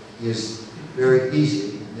intake is very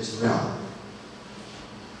easy in this realm.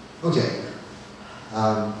 Okay.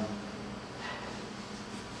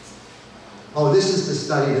 Oh, this is the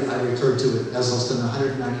study that I referred to with Esselstyn,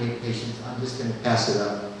 198 patients. I'm just going to pass it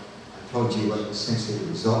up. I told you what essentially the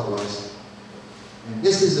result was. And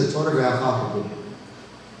this is a photograph off of the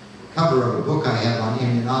cover of a book I have on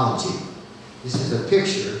immunology. This is a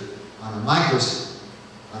picture on a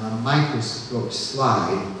microscope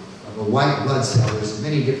slide of a white blood cell. There's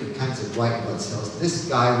many different kinds of white blood cells. This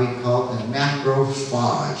guy we call a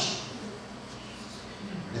macrophage.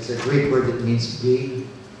 It's a Greek word that means big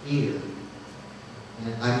eater.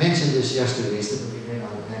 And I mentioned this yesterday, so that we may not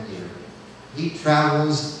have been here. He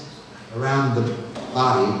travels around the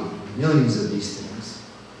body, millions of these things,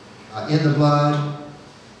 in the blood,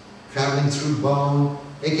 traveling through bone.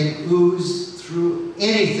 They can ooze through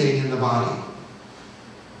anything in the body.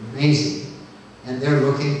 Amazing. And they're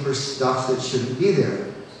looking for stuff that shouldn't be there.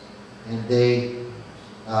 And they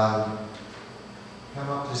come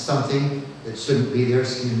up to something that shouldn't be there.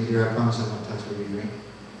 Excuse me, dear, I promise I won't touch what you drink.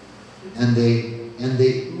 And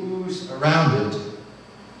they ooze around it.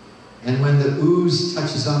 And when the ooze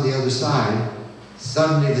touches on the other side,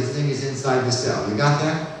 suddenly the thing is inside the cell. You got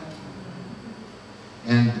that?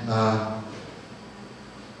 And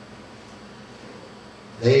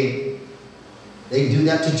they do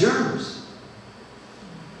that to germs.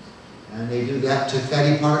 And they do that to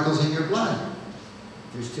fatty particles in your blood.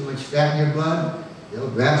 If there's too much fat in your blood, they'll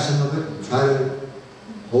grab some of it and try to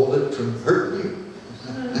hold it from hurting you.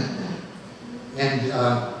 And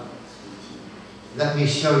let me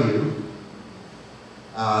show you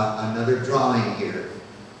another drawing here.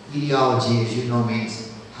 Etiology, as you know,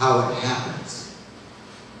 means how it happens.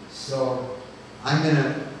 So I'm going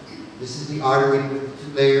to, this is the artery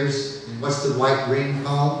with 2 layers. And what's the white ring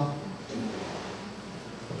called?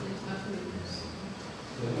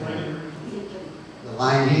 The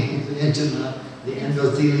lining, the intima, the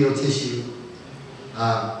endothelial tissue.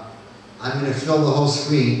 I'm going to fill the whole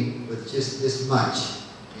screen with just this much.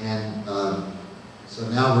 And so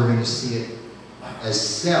now we're going to see it as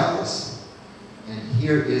cells. And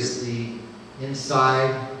here is the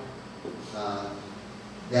inside,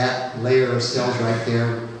 that layer of cells right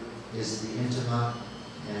there is the intima.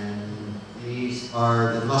 And these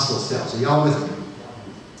are the muscle cells. Are y'all with me?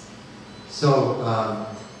 So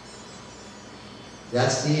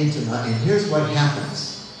that's the intima. And here's what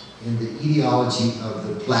happens in the etiology of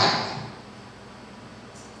the plaque.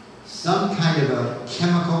 Some kind of a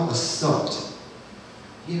chemical assault.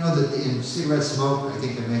 You know that in cigarette smoke, I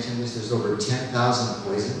think I mentioned this, there's over 10,000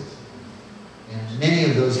 poisons. And many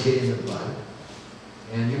of those get in the blood.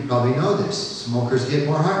 And you probably know this. Smokers get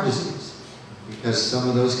more heart disease because some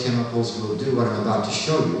of those chemicals will do what I'm about to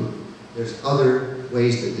show you. There's other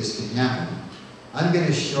ways that this can happen. I'm going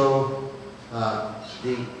to show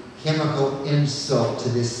the chemical insult to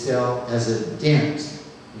this cell as a dent.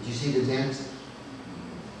 Did you see the dent?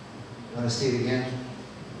 Want to see it again?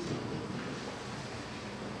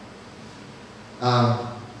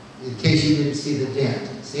 In case you didn't see the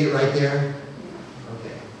dent. See it right there?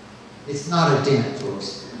 Okay. It's not a dent,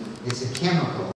 folks. It's a chemical